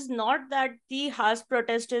protest was not that the Haas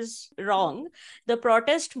protest is wrong. The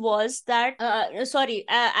protest was that,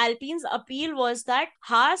 Alpine's appeal was that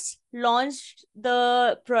Haas launched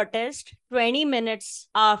the protest 20 minutes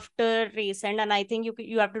after race end, and I think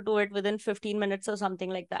you have to do it within 15 minutes or something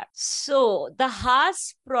like that. So the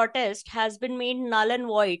Haas protest has been made null and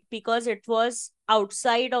void because it was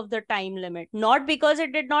outside of the time limit, not because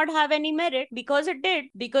it did not have any merit, because it did.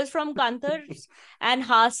 Because from Gunther's and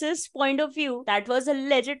Haas's point of view, that was a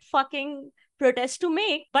legit fucking protest to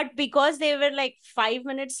make, but because they were like 5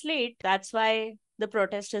 minutes late, that's why the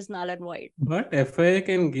protest is null and void. But FIA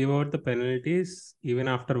can give out the penalties even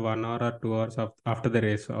after 1 hour or 2 hours after the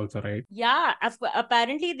race also, right? Yeah,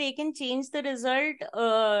 apparently they can change the result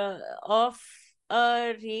of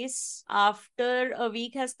a race after a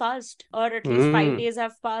week has passed, or at least 5 days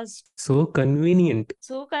have passed. So convenient.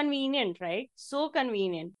 So convenient, right? So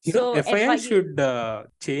convenient. FIA should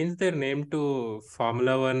change their name to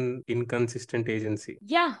Formula One Inconsistent Agency.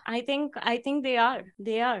 Yeah, I think they are.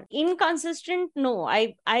 They are inconsistent. No,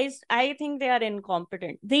 I think they are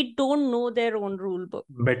incompetent. They don't know their own rule book.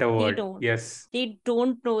 Better word. They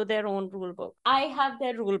don't know their own rule book. I have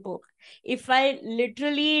their rule book. If I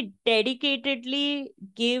literally dedicatedly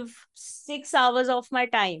give 6 hours of my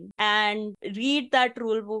time and read that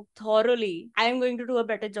rule book thoroughly, I'm going to do a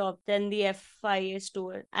better job than the FIA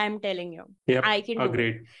steward. I'm telling you. Yep, I can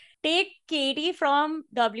agreed. do it. Take Katie from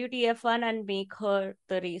WTF1 and make her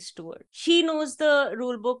the race steward. She knows the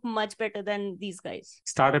rule book much better than these guys.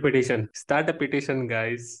 Start a petition,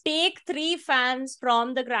 guys. Take 3 fans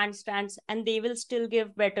from the grandstands and they will still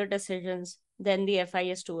give better decisions than the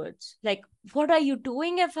FIA stewards. Like, what are you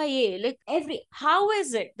doing, FIA? Like, how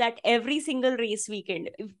is it that every single race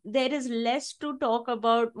weekend, there is less to talk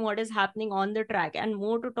about what is happening on the track and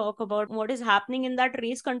more to talk about what is happening in that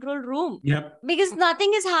race control room? Yep. Because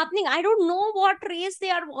nothing is happening. I don't know what race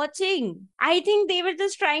they are watching. I think they were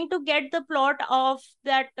just trying to get the plot of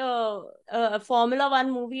that Formula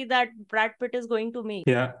One movie that Brad Pitt is going to make.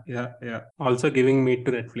 Yeah. Also giving meat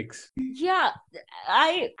to Netflix. Yeah,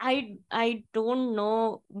 I don't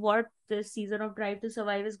know what this season of Drive to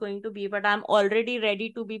Survive is going to be, but I'm already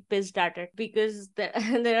ready to be pissed at it because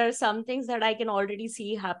there are some things that I can already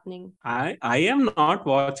see happening. I am not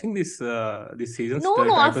watching this season. No,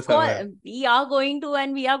 of course we are going to,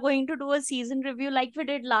 and we are going to do a season review like we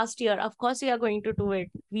did last year. Of course we are going to do it.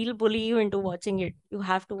 We'll bully you into watching it. You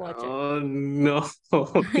have to watch it. Oh no.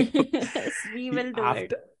 Yes, we will do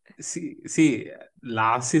it. See,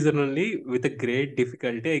 last season only, with a great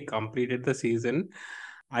difficulty, I completed the season.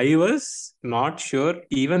 I was not sure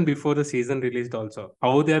even before the season released also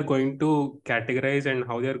how they are going to categorize and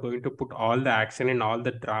how they are going to put all the action and all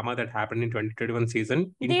the drama that happened in 2021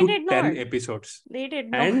 season into 10 episodes. They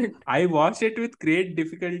did not. And I watched it with great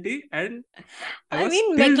difficulty and I was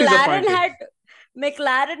mean, still McLaren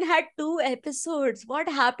McLaren had 2 episodes. What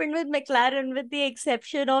happened with McLaren, with the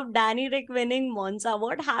exception of Danny Rick winning Monza?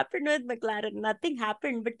 What happened with McLaren? Nothing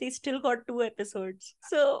happened, but they still got 2 episodes.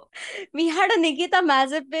 So we had a Nikita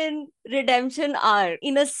Mazepin redemption arc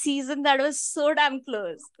in a season that was so damn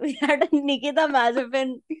close. We had a Nikita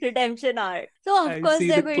Mazepin redemption arc. So of I course see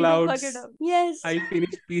they're the going to fuck it clouds. up. Yes. I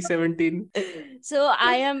finished P17. So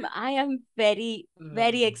I am very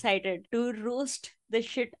excited to roast the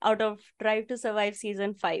shit out of Drive to Survive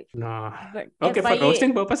season 5. Nah. But Okay, for FIA,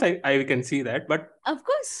 roasting purpose, I can see that, but of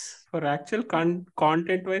course, for actual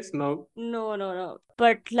content wise, no. no.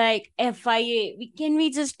 But like FIA, can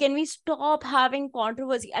we stop having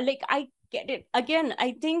controversy? Like I get it. Again,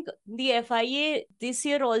 I think the FIA this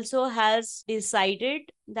year also has decided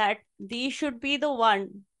that they should be the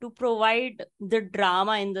one to provide the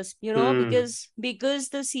drama in this, because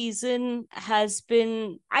the season has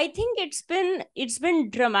been, I think it's been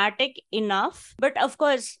dramatic enough. But of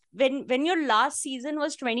course, when your last season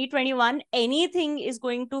was 2021, anything is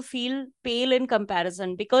going to feel pale in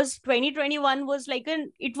comparison, because 2021 was like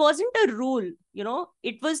it wasn't a rule,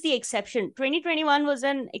 it was the exception. 2021 was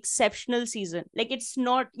an exceptional season. Like, it's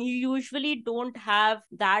not, you usually don't have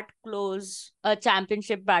that close a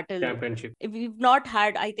championship battle. We've not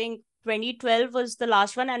had, I think 2012 was the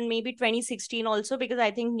last one, and maybe 2016 also, because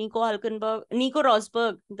I think Nico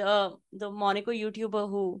Rosberg, the Monaco YouTuber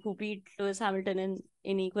who beat Lewis Hamilton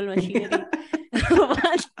in equal machinery,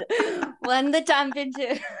 won the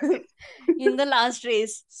championship in the last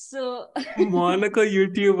race. So Monaco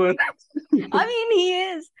YouTuber. I mean, he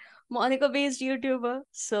is Monaco-based YouTuber.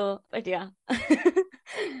 So, but yeah.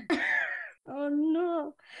 Oh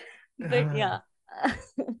no. But yeah.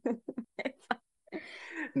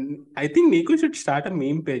 I think Nico should start a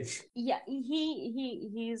meme page. Yeah,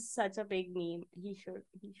 he's such a big meme. He should.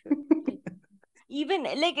 Even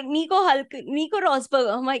like Nico Rosberg.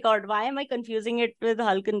 Oh my god, why am I confusing it with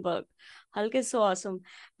Hulkenberg? Hulk is so awesome.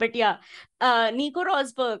 But yeah, Nico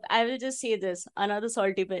Rosberg, I will just say this, another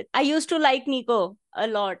salty bit. I used to like Nico a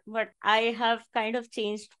lot, but I have kind of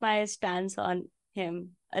changed my stance on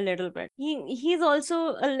him a little bit. He's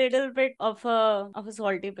also a little bit of a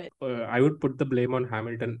salty bit. I would put the blame on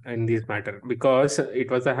Hamilton in this matter, because it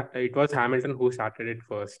was Hamilton who started it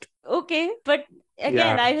first. Okay, but again,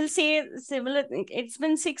 Yeah. I will say similar thing. It's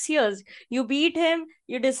been 6 years. You beat him,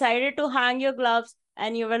 you decided to hang your gloves,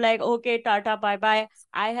 and you were like, okay, tata, bye bye.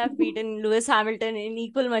 I have beaten Lewis Hamilton in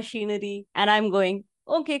equal machinery, and I'm going.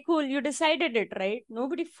 Okay, cool. You decided it, right?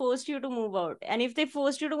 Nobody forced you to move out. And if they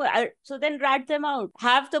forced you to, so then rat them out.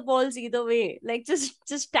 Have the balls either way. Like, just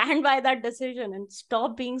stand by that decision and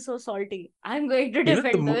stop being so salty. I'm going to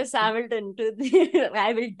defend Lewis Hamilton to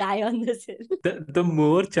I will die on this hill. The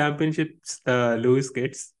more championships Lewis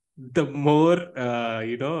gets, the more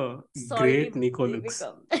salty great Nico looks.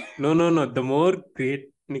 Become. No. The more great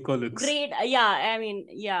Nico looks. Great, yeah. I mean,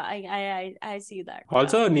 yeah, I see that.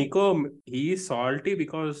 Also, Nico, he is salty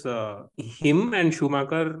because him and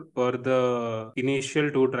Schumacher were the initial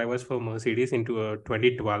 2 drivers for Mercedes into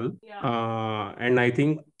 2012. Yeah. And I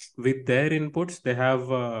think with their inputs, they have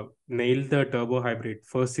nailed the turbo hybrid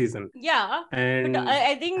first season. Yeah, and but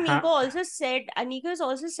I think Nico has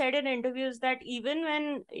also said in interviews that even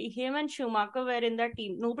when him and Schumacher were in that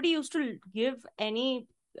team, nobody used to give any.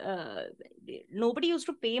 Nobody used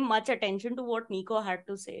to pay much attention to what Nico had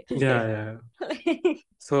to say. Yeah.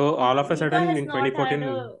 So all of a sudden in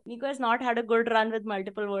 2014, Nico has not had a good run with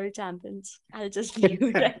multiple world champions. I'll just leave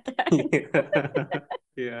it at that.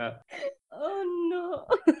 Yeah. Oh no.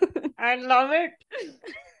 I love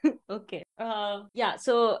it. Okay. Yeah,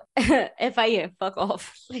 so FIA, fuck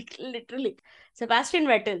off. Like, literally. Sebastian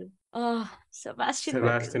Vettel. Sebastian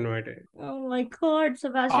Vettel. Oh my god,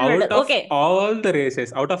 Sebastian Vettel. Okay.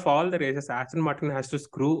 Out of all the races, Aston Martin has to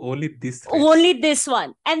screw only this race. Only this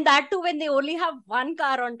one. And that too when they only have one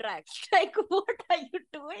car on track. Like, what are you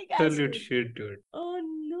doing? Absolute shit, dude. Oh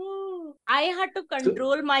no. I had to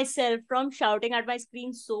control myself from shouting at my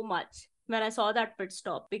screen so much when I saw that pit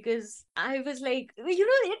stop, because I was like,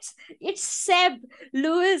 it's Seb,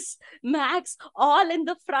 Lewis, Max, all in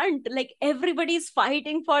the front. Like, everybody's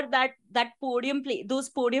fighting for that podium those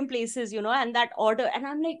podium places, and that order. And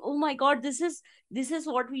I'm like, oh my god, this is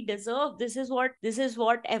what we deserve. This is what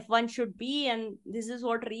F1 should be, and this is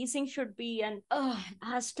what racing should be. And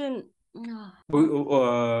Aston.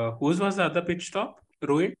 Whose was the other pit stop?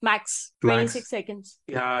 Ruined? Max. 26 seconds.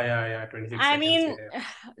 Yeah, 26 seconds. I mean,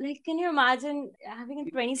 like, can you imagine having a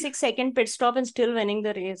 26-second pit stop and still winning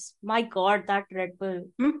the race? My god, that Red Bull.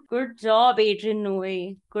 Good job, Adrian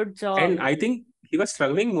Newey. Good job. And I think he was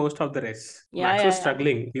struggling most of the race. Yeah, Max was yeah.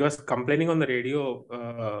 struggling. He was complaining on the radio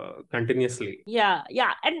continuously. Yeah,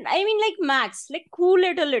 yeah. And I mean, like Max, like cool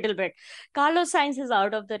it a little bit. Carlos Sainz is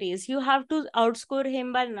out of the race. You have to outscore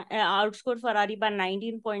him by outscore Ferrari by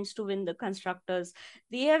 19 points to win the constructors.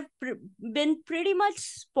 They have been pretty much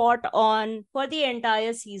spot on for the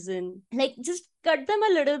entire season. Like, just cut them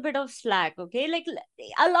a little bit of slack, okay? Like,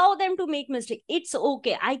 allow them to make mistake. It's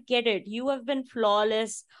okay. I get it. You have been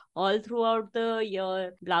flawless all throughout the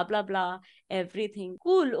year. Blah blah blah. Everything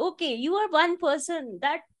cool. Okay, you are one person.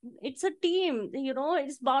 That it's a team,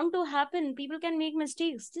 it's bound to happen. People can make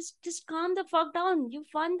mistakes. Just calm the fuck down. You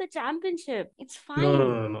won the championship. It's No, no, fine.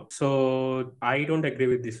 no, no. So I don't agree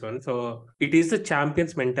with this one. So it is the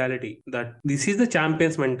champions mentality, that this is the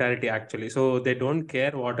champions mentality actually. So they don't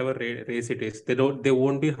care whatever race it is. They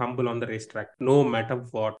won't be humble on the racetrack, no matter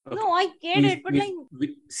what. Okay. No, I get it, but like,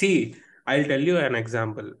 See, I'll tell you an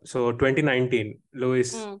example. So 2019,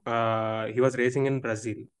 Lewis, he was racing in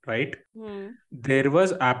Brazil, right? There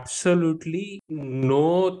was absolutely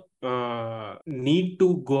no need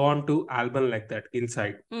to go on to Albon like that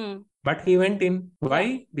inside. But he went in. Why?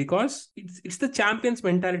 Yeah. Because it's the champions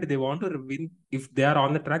mentality. They want to win. If they are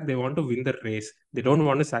on the track, they want to win the race. They don't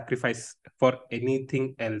want to sacrifice for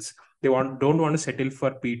anything else. They don't want to settle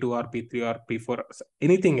for P2 or P3 or P4,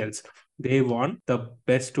 anything else. They want the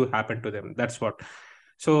best to happen to them. That's what.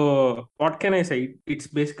 So what can I say? It's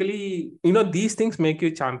basically, these things make you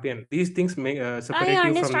champion. These things make separate I you from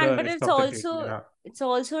understand, the but rest it's of the team. also Yeah. it's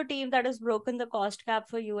also a team that has broken the cost cap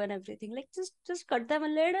for you and everything. Like, just cut them a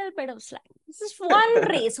little bit of slack. This is one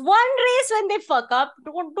race. One race when they fuck up.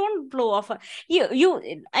 Don't blow off.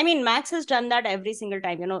 I mean, Max has done that every single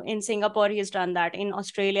time. In Singapore he has done that. In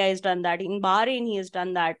Australia he's done that. In Bahrain he has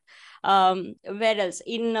done that. Where else?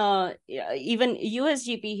 In even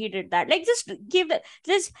USGP he did that. Like, just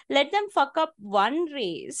let them fuck up one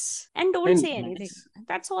race and don't say anything.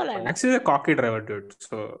 That's all I want. Max is a cocky driver, dude.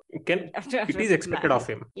 So it is expected of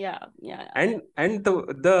him. Yeah. And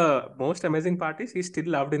the most amazing part is he's still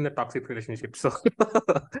loved in the toxic relationship. So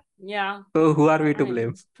yeah. So who are we to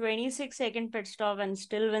blame? 26-second pit stop and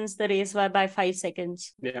still wins the race by 5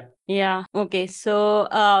 seconds. Yeah. Yeah. Okay. So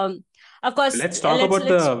of course, let's talk about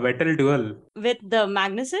the Vettel duel with the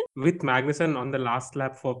Magnussen. With Magnussen on the last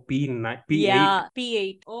lap for P8. Yeah,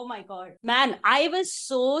 P8. Oh my god, man! I was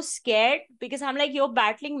so scared because I'm like, you're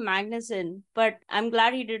battling Magnussen, but I'm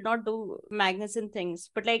glad he did not do Magnussen things.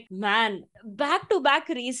 But like, man, back-to-back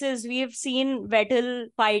races, we have seen Vettel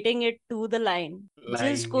fighting it to the line.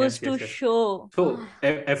 Just goes to show. So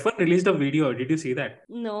F1 released a video. Did you see that?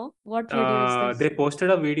 No. What video is this? They posted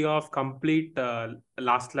a video of complete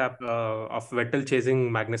last lap of Vettel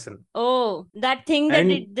chasing Magnussen. Oh, that thing that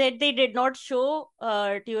they did not show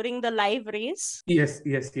during the live race. Yes.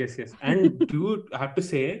 And dude, I have to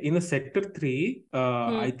say, in the sector 3,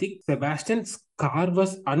 I think Sebastian's car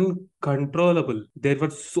was uncontrollable. There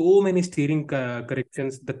were so many steering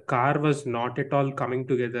corrections. The car was not at all coming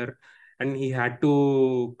together. And he had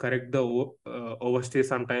to correct the oversteer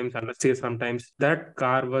sometimes, understeer sometimes. That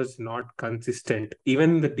car was not consistent.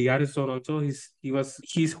 Even the DRS zone also,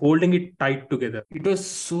 he's holding it tight together. It was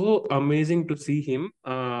so amazing to see him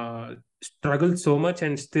struggle so much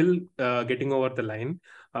and still getting over the line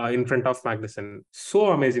in front of Magnussen.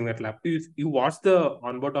 So amazing that lap. You watch the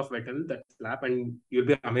onboard of Vettel, that lap, and you'll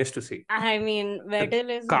be amazed to see. I mean, Vettel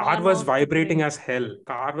is car was vibrating as hell.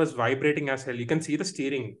 You can see the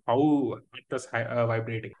steering, how it was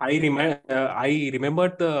vibrating. I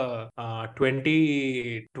remembered the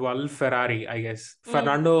 2012 Ferrari, I guess.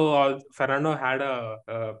 Fernando had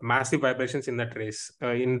a massive vibrations in that race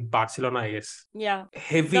in Barcelona, I guess. Yeah.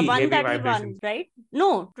 Heavy vibrations. Won, right?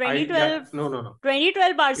 No, 2012. No.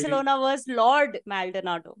 2012 Barcelona was Lord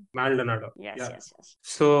Maldonado. Yes.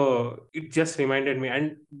 So it just reminded me,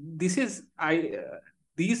 and these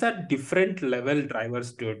are different level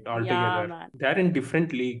drivers, dude, altogether. Yeah, they're in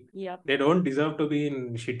different league. Yep. They don't deserve to be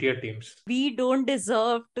in shittier teams. We don't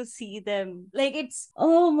deserve to see them. Like, it's,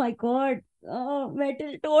 oh my god. Oh,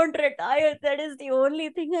 Vettel, don't retire. That is the only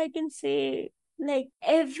thing I can say. Like,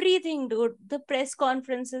 everything, dude. The press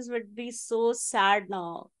conferences would be so sad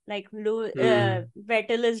now. Like, Vettel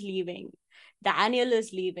is leaving. Daniel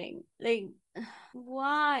is leaving. Like,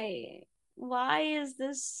 why? Why is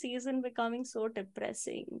this season becoming so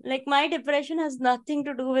depressing? Like, my depression has nothing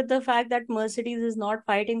to do with the fact that Mercedes is not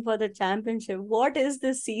fighting for the championship. What is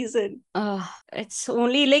this season? It's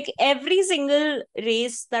only like every single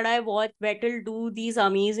race that I watch Vettel do these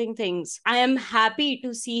amazing things. I am happy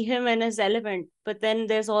to see him in his element. But then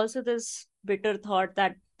there's also this bitter thought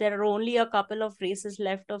that there are only a couple of races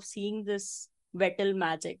left of seeing this Vettel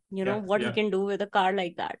magic, Yeah, what he yeah. can do with a car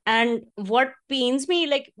like that. And what pains me,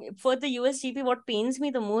 like for the USGP, what pains me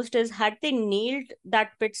the most is, had they nailed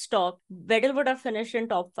that pit stop, Vettel would have finished in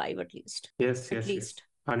top 5 at least. Yes, At yes, yes. least.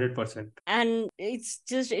 100%. And it's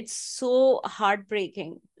so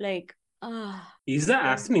heartbreaking. Like, Is the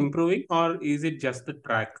yeah. Aston improving, or is it just the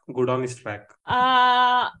track, good on his track?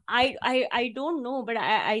 I don't know, but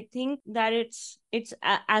I think that it's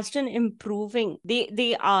Aston improving.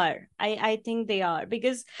 They are. I think they are,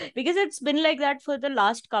 because it's been like that for the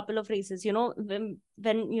last couple of races. When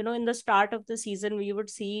in the start of the season we would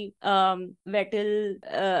see Vettel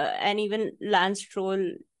and even Lance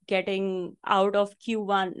Stroll getting out of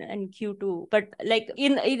Q1 and Q2, but like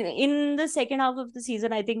in the second half of the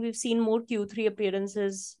season, I think we've seen more Q3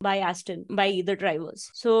 appearances by Aston, by either drivers.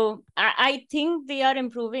 So I think they are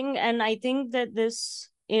improving, and I think that this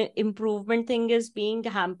improvement thing is being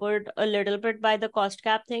hampered a little bit by the cost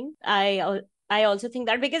cap thing. I also think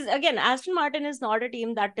that, because again, Aston Martin is not a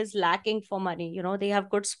team that is lacking for money. They have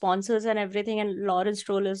good sponsors and everything, and Lawrence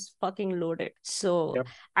Stroll is fucking loaded. So Yep.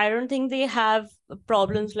 I don't think they have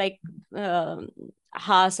problems like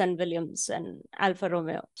Haas and Williams and Alfa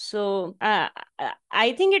Romeo. So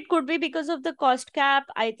I think it could be because of the cost cap.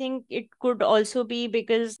 I think it could also be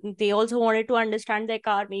because they also wanted to understand their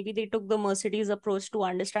car. Maybe they took the Mercedes approach to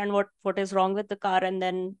understand what is wrong with the car, and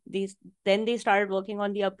then they started working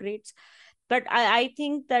on the upgrades. But I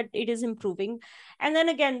think that it is improving. And then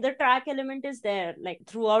again, the track element is there. Like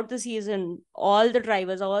throughout the season, all the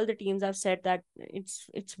drivers, all the teams have said that it's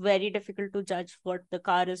very difficult to judge what the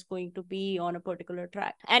car is going to be on a particular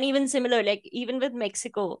track. And even similar, like even with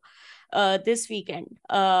Mexico this weekend,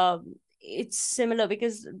 it's similar,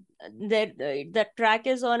 because that track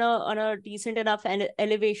is on a decent enough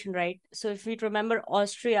elevation, right? So if we remember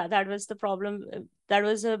Austria, that was the problem. That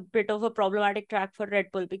was a bit of a problematic track for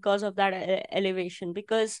Red Bull because of that elevation,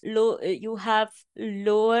 because you have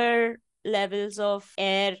lower levels of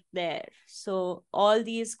air there. So all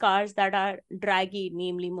these cars that are draggy,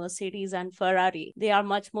 namely Mercedes and Ferrari, they are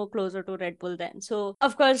much more closer to Red Bull then. So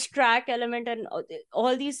of course, track element and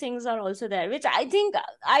all these things are also there, which I think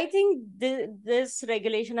this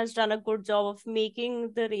regulation has done a good job of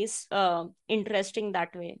making the race interesting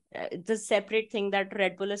that way. The separate thing that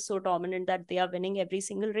Red Bull is so dominant that they are winning every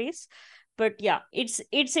single race. But yeah, it's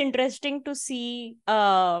interesting to see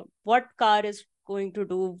what car is going to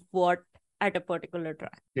do what at a particular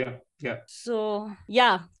track. Yeah. So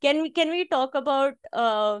yeah, can we talk about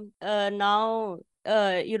now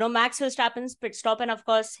Max Verstappen's pit stop, and of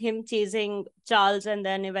course him chasing Charles and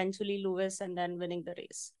then eventually Lewis and then winning the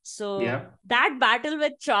race. So Yeah. that battle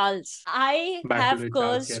with Charles, I Battle have with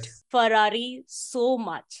Charles, cursed yes. Ferrari so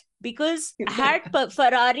much, because had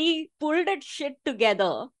Ferrari pulled its shit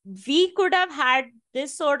together, we could have had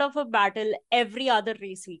this sort of a battle every other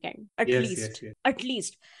race weekend, at least. At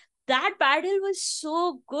least. That battle was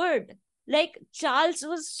so good. Like Charles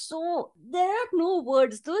was so, there are no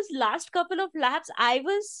words. Those last couple of laps, I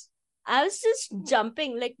was just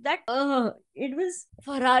jumping like that. It was,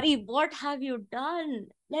 Ferrari, what have you done?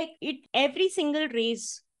 Like every single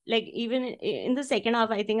race, like even in the second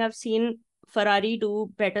half, I think I've seen Ferrari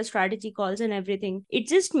do better strategy calls and everything. It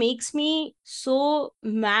just makes me so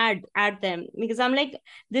mad at them, because I'm like,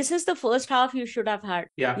 this is the first half you should have had.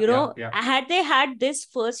 Yeah. Had they had this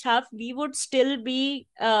first half, we would still be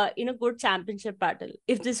in a good championship battle.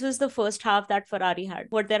 If this was the first half that Ferrari had,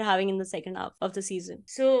 what they're having in the second half of the season.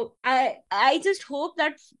 So I just hope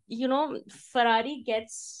that Ferrari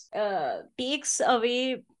takes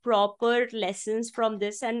away proper lessons from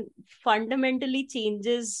this and fundamentally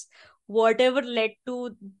changes whatever led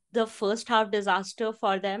to the first half disaster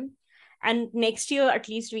for them. And next year, at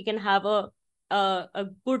least, we can have a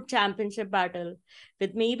good championship battle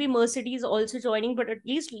with maybe Mercedes also joining, but at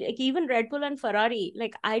least like even Red Bull and Ferrari,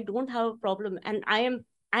 like I don't have a problem, and I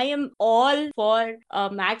am all for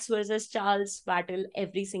Max versus Charles battle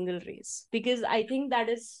every single race, because I think that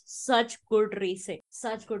is such good racing.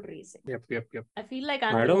 Yep. I feel like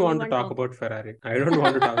I don't want to talk about Ferrari. I don't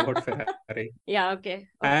want to talk about Ferrari. Yeah, okay.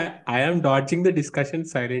 I am dodging the discussion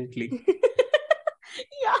silently.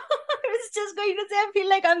 Yeah, I was just going to say, I feel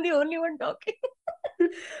like I'm the only one talking.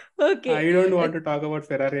 Okay. I don't want to talk about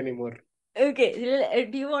Ferrari anymore. Okay,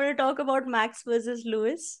 do you want to talk about Max versus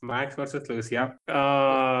Lewis? Max versus Lewis, yeah.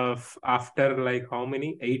 After like how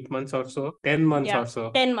many? 8 months or so? 10 months or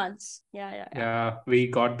so? 10 months. Yeah. Yeah, we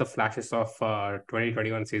got the flashes of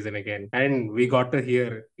 2021 season again. And we got to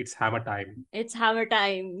hear it's hammer time. It's hammer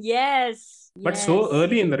time. Yes. But so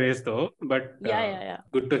early in the race though. But yeah.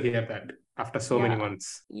 Good to hear that after so many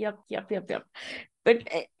months. Yep. But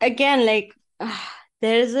again, like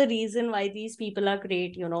there's a reason why these people are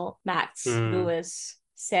great, Max, Lewis,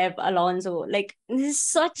 Seb, Alonso. Like, this is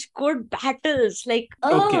such good battles. Like,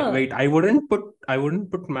 Okay, wait. I wouldn't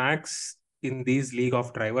put Max in these league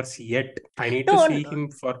of drivers yet. I need to see him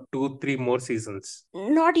for 2-3 more seasons.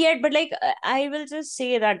 Not yet, but like I will just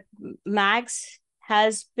say that Max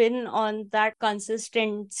has been on that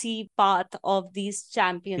consistency path of these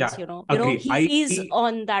champions, agree. He's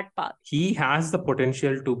on that path. He has the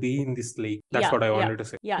potential to be in this league. That's what I wanted to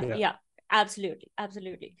say. Yeah,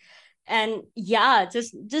 absolutely. And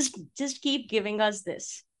just keep giving us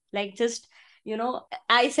this. Like, just,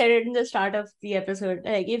 I said it in the start of the episode,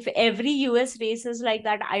 like, if every US race is like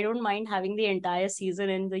that, I don't mind having the entire season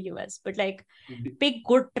in the US, but like, pick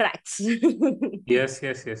good tracks. Yes.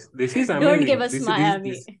 This is amazing. Don't give us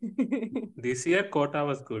Miami. This year quota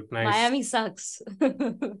was good. Nice. Miami sucks.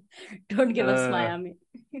 Don't give us Miami.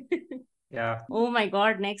 Yeah. Oh my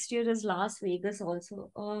God, next year is Las Vegas also.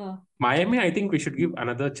 Oh. Miami, I think we should give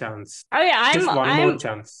another chance. Just one more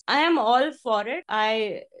chance. I am all for it.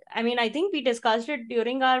 I mean, I think we discussed it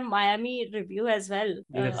during our Miami review as well.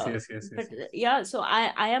 Yes. But yeah, so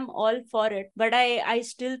I am all for it. But I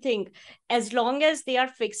still think, as long as they are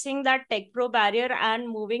fixing that Tech Pro barrier and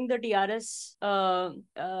moving the DRS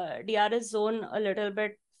zone a little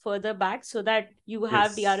bit further back so that you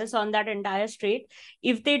have DRS on that entire straight,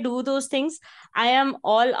 if they do those things, I am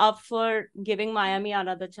all up for giving Miami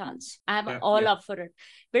another chance. I'm all up for it.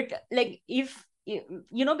 But like, if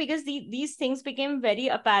because these things became very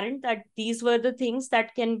apparent that these were the things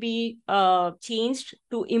that can be changed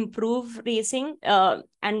to improve racing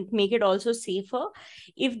and make it also safer.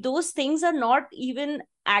 If those things are not even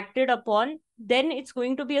acted upon, then it's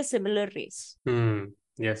going to be a similar race.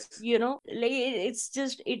 Yes. Like,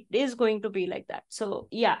 it is going to be like that. So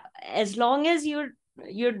yeah, as long as you're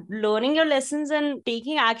learning your lessons and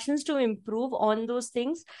taking actions to improve on those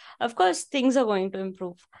things, of course things are going to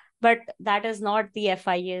improve. But that is not the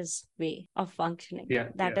FIA's way of functioning.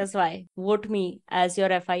 That is why vote me as your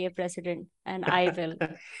FIA president and I will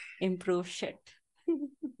improve shit.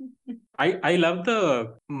 I love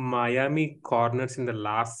the Miami corners in the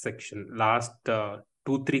last section, last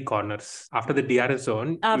 2-3 corners. After the DRS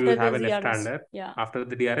zone, you have a left-hander. After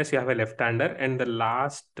the DRS, you have a left-hander, and the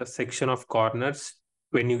last section of corners,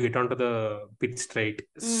 when you get onto the pit straight,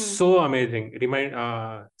 so amazing.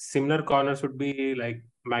 Similar corners would be like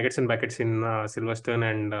Maggots and Buckets in Silverstone,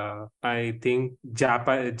 and I think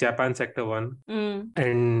Japan Sector 1.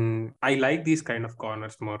 And I like these kind of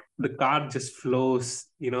corners more. The car just flows,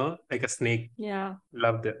 like a snake. Yeah.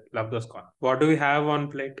 Love those corners. What do we have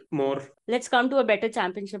on plate more? Let's come to a better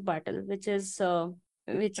championship battle, which is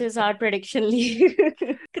our prediction league.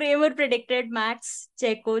 Kramer predicted Max,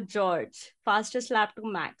 Checo, George. Fastest lap to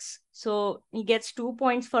Max. So he gets 2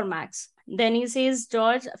 points for Max. Then he says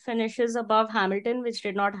George finishes above Hamilton, which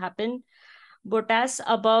did not happen. Bottas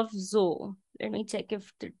above Zhou. Let me check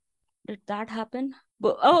if did that happen.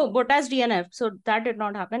 Bottas DNF. So that did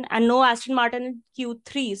not happen. And no Aston Martin in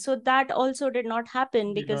Q3. So that also did not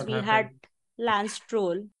happen because we had Lance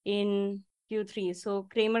Stroll in Q3. So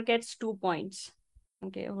Kramer gets 2 points.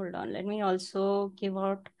 Okay, hold on. Let me also give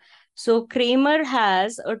out. So Kramer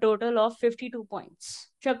has a total of 52 points.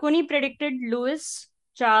 Shakuni predicted Lewis,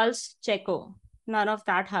 Charles, Checo. None of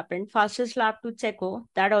that happened. Fastest lap to Checo.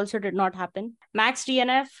 That also did not happen. Max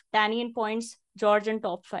DNF, Danny in points, George in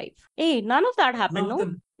top 5. Hey, none of that happened,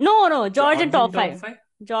 no? George in top 5.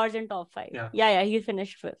 George in top 5. Yeah, he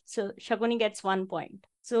finished 5th. So Shakuni gets 1 point.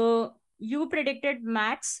 So you predicted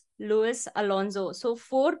Max, Lewis, Alonso. So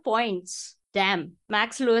 4 points. Damn.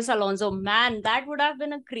 Max, Lewis, Alonso. Man, that would have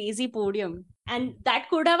been a crazy podium. And that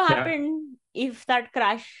could have happened if that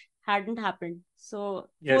crash hadn't happened. So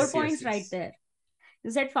 4 points right there.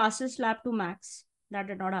 You said fastest lap to Max. That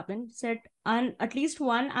did not happen. Said at least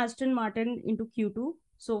one Aston Martin into Q2.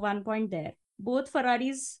 So 1 point there. Both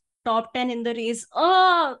Ferraris top 10 in the race.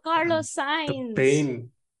 Oh, Carlos Sainz.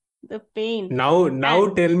 The pain. Now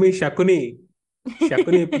tell me, Shakuni.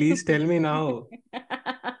 Shakuni, please tell me now.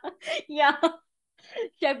 Yeah.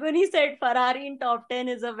 Shakuni said Ferrari in top 10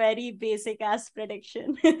 is a very basic ass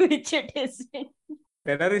prediction, which it isn't.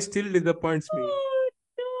 Ferrari still disappoints me. Oh,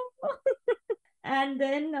 no. And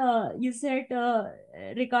then you said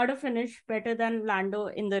Ricciardo finished better than Lando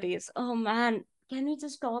in the race. Oh man, can we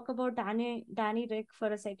just talk about Danny Rick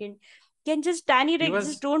for a second? Danny Rick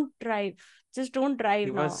just don't drive. Just don't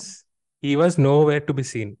drive now. He was nowhere to be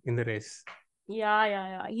seen in the race.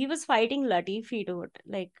 Yeah. He was fighting Latifi, dude.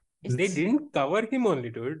 Like, they didn't cover him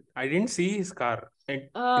only, dude. I didn't see his car in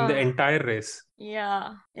the entire race.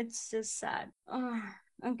 Yeah, it's just sad.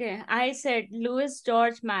 Okay, I said Lewis,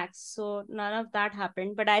 George, Max. So none of that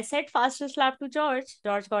happened. But I said fastest lap to George.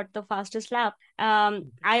 George got the fastest lap.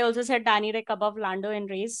 I also said Danny Rick above Lando in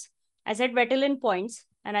race. I said Vettel in points.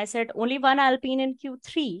 And I said only one Alpine in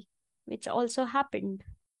Q3, which also happened.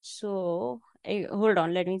 So hold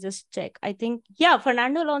on, let me just check. I think, yeah,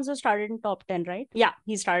 Fernando Alonso started in top 10, right? Yeah,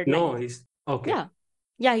 he started No, ninth. he's okay.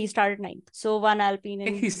 Yeah, he started ninth. So one Alpine I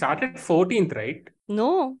think in. he started 14th, right?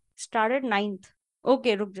 No, started ninth.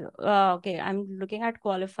 Okay, okay, I'm looking at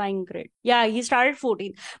qualifying grid. Yeah, he started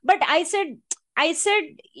 14th. But I said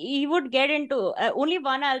he would get into only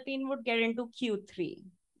one Alpine would get into Q3,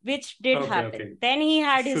 which did Okay, happen. okay. Then he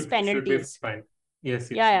had his Should be penalties. fine.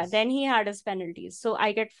 Yes, Yeah, yes. then he had his penalties. So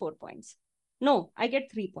I get 4 points. No, I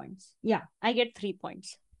get 3 points. Yeah, I get 3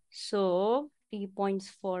 points. So 3 points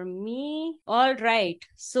for me. All right.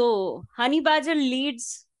 So Honey Badger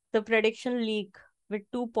leads the prediction league with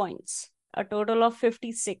 2 points, a total of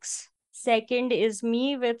 56. Second is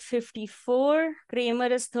me with 54. Kramer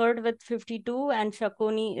is third with 52. And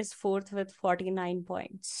Chaconi is fourth with 49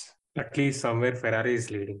 points. At least somewhere Ferrari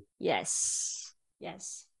is leading. Yes.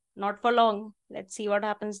 Yes. Not for long. Let's see what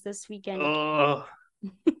happens this weekend. Oh.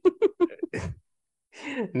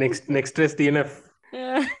 next race DNF.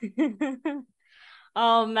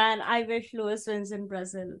 Oh man, I wish Lewis wins in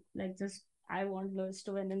Brazil. I want Lewis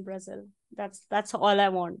to win in Brazil. That's all I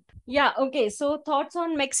want. Yeah, okay. So thoughts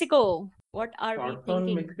on Mexico. What are we Thoughts on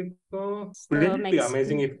thinking? Mexico? The Wouldn't it be Mexican.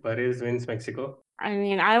 amazing if Perez wins Mexico? I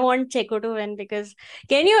mean, I want Checo to win because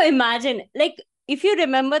can you imagine? Like, if you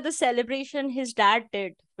remember the celebration his dad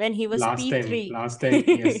did when he was Last P3. time,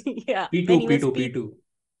 yes. Yeah, when P2, he was P2, P2.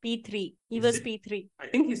 P3. He Is was it? P3. I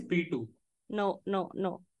think he's P2. No.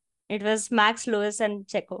 It was Max, Lewis, and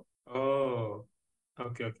Checo. Oh,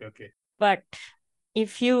 okay. But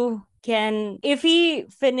if he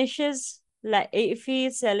finishes like, if he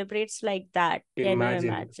celebrates like that, can you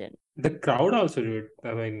imagine? The crowd also did.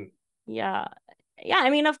 I mean, Yeah. I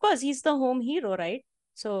mean, of course, he's the home hero, right?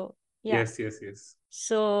 So, yeah. yes.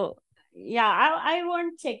 So, yeah, I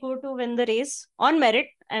want Checo to win the race on merit.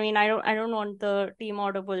 I mean, I don't want the team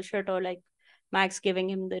order bullshit or like Max giving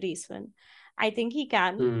him the race win. I think he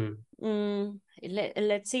can.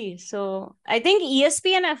 Let's see. So I think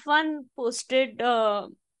ESPN F1 posted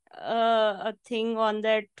a thing on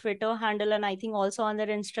their Twitter handle and I think also on their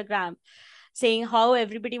Instagram saying how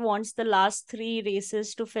everybody wants the last 3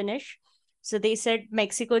 races to finish. So they said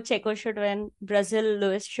Mexico, Checo should win, Brazil,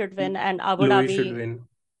 Lewis should win, and Abu Louis should Dhabi, win.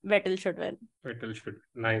 Vettel should win. Vettel should.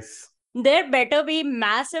 Nice. There better be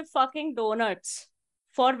massive fucking donuts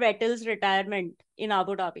for Vettel's retirement in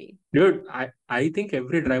Abu Dhabi. Dude, I think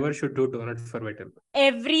every driver should do donuts for Vettel.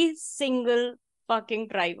 Every single fucking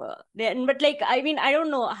driver. Then, but like, I mean, I don't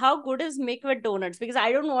know how good is Mick with donuts because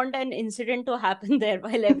I don't want an incident to happen there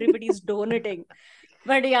while everybody's donating.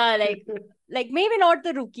 But yeah, like maybe not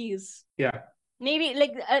the rookies. Yeah. Maybe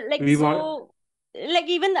like We so. want... Like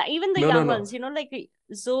even the No, young no. ones, like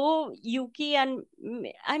Zoe, Yuki, and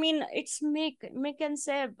I mean it's Mick and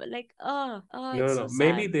Seb. Like no, it's no. so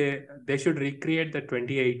Maybe sad. they should recreate the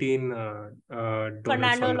 2018 donuts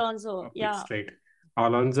Fernando on Alonso, pit yeah. straight.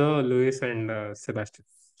 Alonso, Lewis, and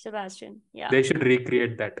Sebastian, yeah. They should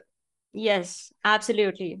recreate that. Yes,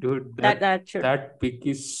 absolutely. Dude, that should. that pic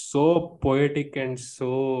is so poetic and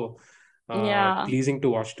so Yeah. pleasing to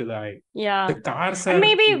watch to the eye. Yeah. The cars And are,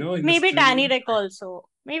 maybe Danny Rick also.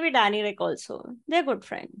 Maybe Danny Rick also. They're good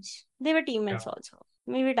friends. They were teammates also.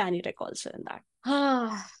 Maybe Danny Rick also in that.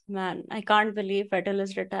 Ah, man, I can't believe Vettel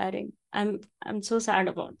is retiring. I'm so sad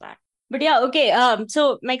about that. But yeah, okay.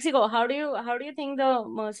 So Mexico, how do you think the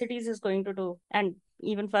Mercedes is going to do? And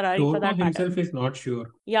even Ferrari for that Toto matter. himself is not sure.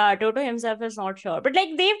 Yeah, Toto himself is not sure. But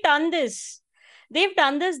like they've done this. They've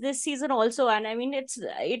done this season also, and I mean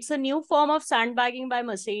it's a new form of sandbagging by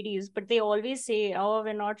Mercedes. But they always say, "Oh,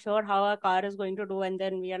 we're not sure how our car is going to do," and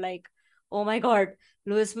then we are like, "Oh my God,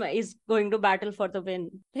 Lewis is going to battle for the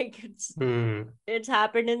win." Like it's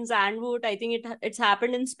happened in Zandvoort. I think it's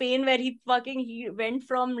happened in Spain where he went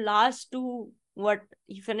from last to what,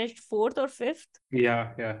 he finished 4th or 5th.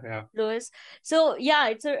 Yeah. Lewis. So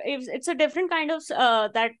yeah, it's a different kind of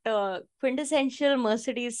that quintessential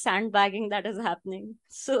Mercedes sandbagging that is happening.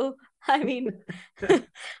 So I mean,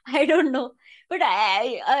 I don't know, but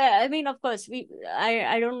I mean, of course,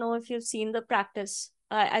 I don't know if you've seen the practice.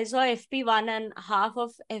 I saw FP1 and half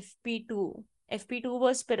of FP2. FP2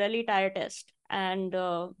 was Pirelli tire test, and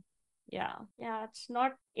yeah,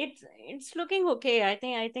 it's looking okay. I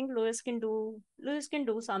think Lewis can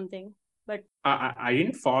do something. But I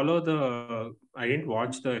didn't follow I didn't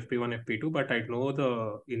watch the FP1, FP2, but I know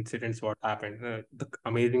the incidents, what happened. The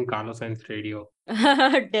amazing Carlos Sainz radio.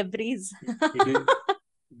 debris. It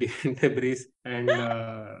is debris. And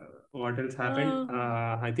what else happened?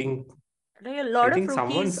 Uh, a I lot of think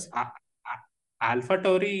someone's rookies. Alpha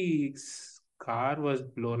Tauri's car was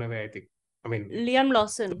blown away. I think. I mean, Liam the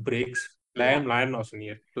Lawson. brakes. Yeah. Liam Lawson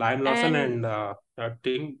here. Liam Lawson And and I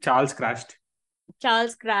think Charles crashed.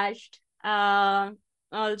 Charles crashed.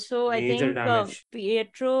 Also, I Major think damage.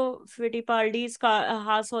 Pietro Fittipaldi's car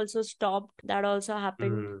has also stopped. That also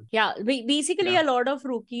happened. Mm, Yeah, basically yeah. a lot of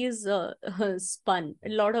rookies spun. A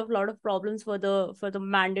lot of problems for the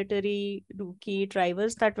mandatory rookie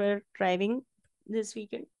drivers that were driving this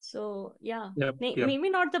weekend. So yeah, Yep. Yep. maybe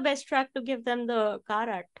not the best track to give them the car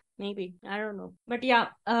at. Maybe I don't know, but yeah.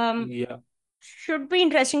 Yeah. Should be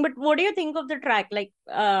interesting. But what do you think of the track? Like,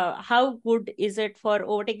 how good is it for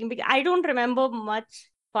overtaking? Because I don't remember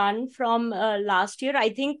much fun from last year. I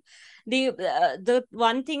think the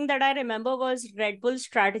one thing that I remember was Red Bull's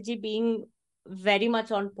strategy being very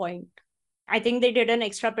much on point. I think they did an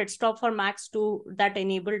extra pit stop for Max to that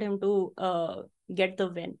enabled him to get the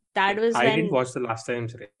win. That was I didn't when watch the last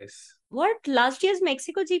time's race. what last year's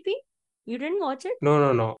Mexico GP? You didn't watch it?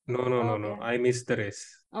 No. Okay, I missed the race.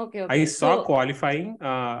 okay, I okay. saw So, qualifying.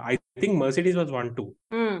 I think Mercedes was 1-2.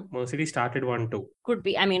 hmm. Mercedes started 1-2. Could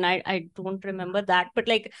be. I mean, I don't remember that, but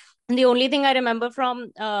like the only thing I remember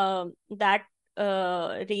from that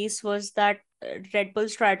race was that Red Bull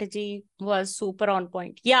strategy was super on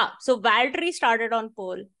point. Yeah, so Valtteri started on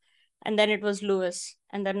pole, and then it was Lewis,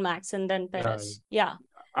 and then Max, and then Yeah, Perez. Yeah.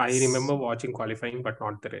 I remember watching qualifying, but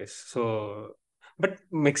not the race. So, but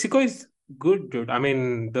Mexico is good, dude. I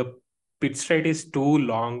mean, the pit straight is too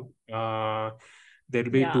long. There'll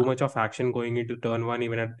be too Yeah. much of action going into turn one,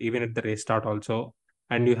 even at the race start also.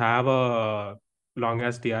 And you have a long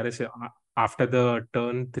as DRS after the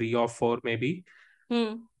turn 3 or 4, maybe.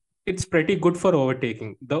 Hmm. It's pretty good for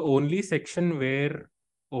overtaking. The only section where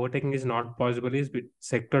overtaking is not possible is with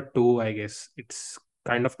sector 2, I guess. It's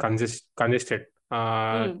kind of congested.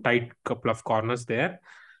 Hmm. Tight couple of corners there.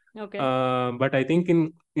 Okay. But I think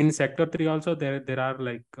in sector 3 also there are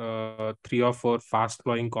like 3 or 4 fast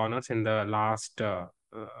flowing corners in the last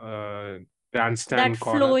That grandstand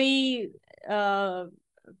corner. flowy uh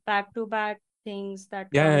back to back things that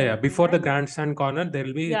Yeah, come yeah, in yeah. between, Before the right? grandstand corner, there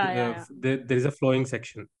will be Yeah, yeah, yeah. there is a flowing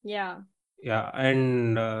section. Yeah. Yeah,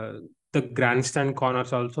 and the grandstand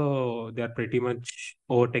corners also, they are pretty much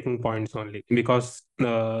overtaking points only because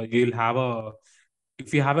you'll have a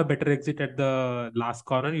if you have a better exit at the last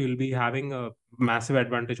corner, you'll be having a massive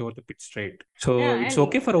advantage over the pit straight. So Yeah, it's and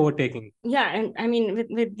okay for overtaking. yeah, and I mean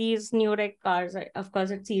with these new rec cars, of course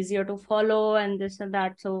it's easier to follow and this and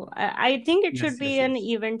that. So I think it should Yes, be yes, an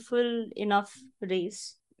yes, eventful enough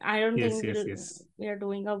race. I don't yes, think yes, yes. we are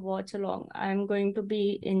doing a watch along. I'm going to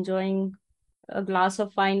be enjoying a glass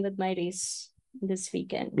of wine with my race this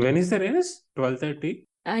weekend. When is the race? 12:30.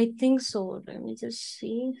 I think so. Let me just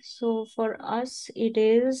see. So for us, it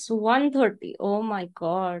is 1:30. Oh my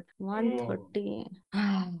God, Oh, 1:30.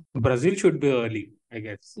 Brazil should be early, I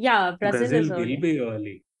guess. Yeah, Brazil Brazil is will early. be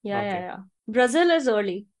early. Yeah, yeah, Okay. yeah. Brazil is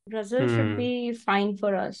early. Brazil should Hmm. be fine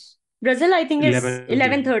for us. Brazil, I think, is 11 p.m.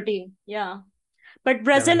 11:30. Yeah. But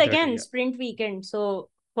Brazil 11:30. again, Yeah. sprint weekend. So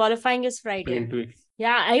qualifying is Friday. Sprint week.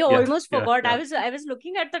 Yeah, I Yeah, almost yeah, forgot. I yeah. was I was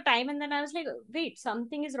looking at the time and then I was like, wait,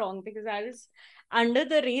 something is wrong because I was under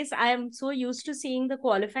the race. I am so used to seeing the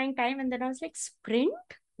qualifying time, and then I was like, sprint?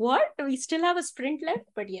 What? We still have a sprint left?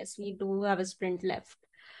 But yes, we do have a sprint left.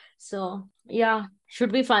 So yeah,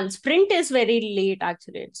 should be fun. Sprint is very late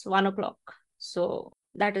actually. It's 1 o'clock. So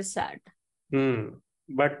that is sad. Hmm.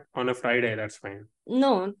 But on a Friday, that's fine.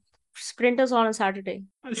 No, sprint is on a Saturday.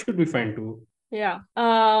 It should be fine too. Yeah.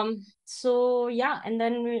 So yeah, and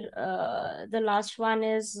then the last one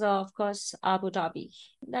is of course Abu Dhabi.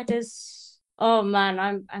 That is, oh man,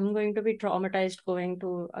 I'm going to be traumatized going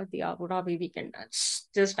to the Abu Dhabi weekend. That's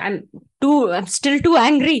just I'm still too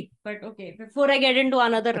angry. But okay, before I get into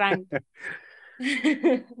another rant,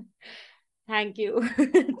 thank you,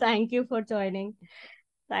 thank you for joining.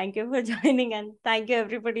 Thank you for joining, and thank you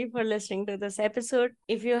everybody for listening to this episode.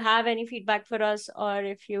 If you have any feedback for us, or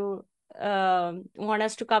if you want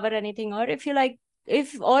us to cover anything, or if you like,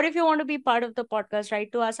 if you want to be part of the podcast,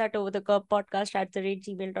 write to us at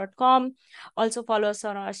overthecurvepodcast@gmail.com. Also follow us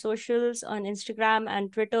on our socials on Instagram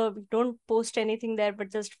and Twitter. We don't post anything there,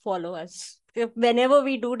 but just follow us. Whenever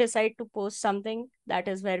we do decide to post something, that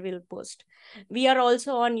is where we'll post. We are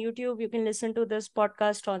also on YouTube. You can listen to this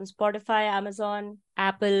podcast on Spotify, Amazon,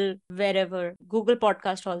 Apple, wherever. Google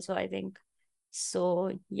Podcast also, I think.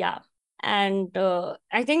 So yeah. And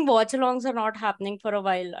I think watch alongs are not happening for a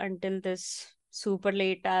while until this super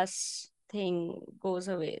late ass thing goes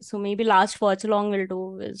away. So maybe last watch along we'll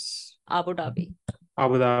do is Abu Dhabi.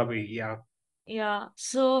 Abu Dhabi, yeah. Yeah.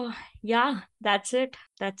 So yeah, that's it.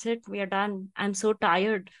 That's it. We are done. I'm so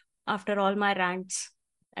tired after all my rants.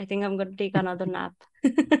 I think I'm gonna take another nap.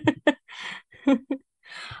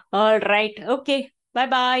 All right. Okay. Bye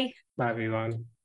bye. Bye, everyone.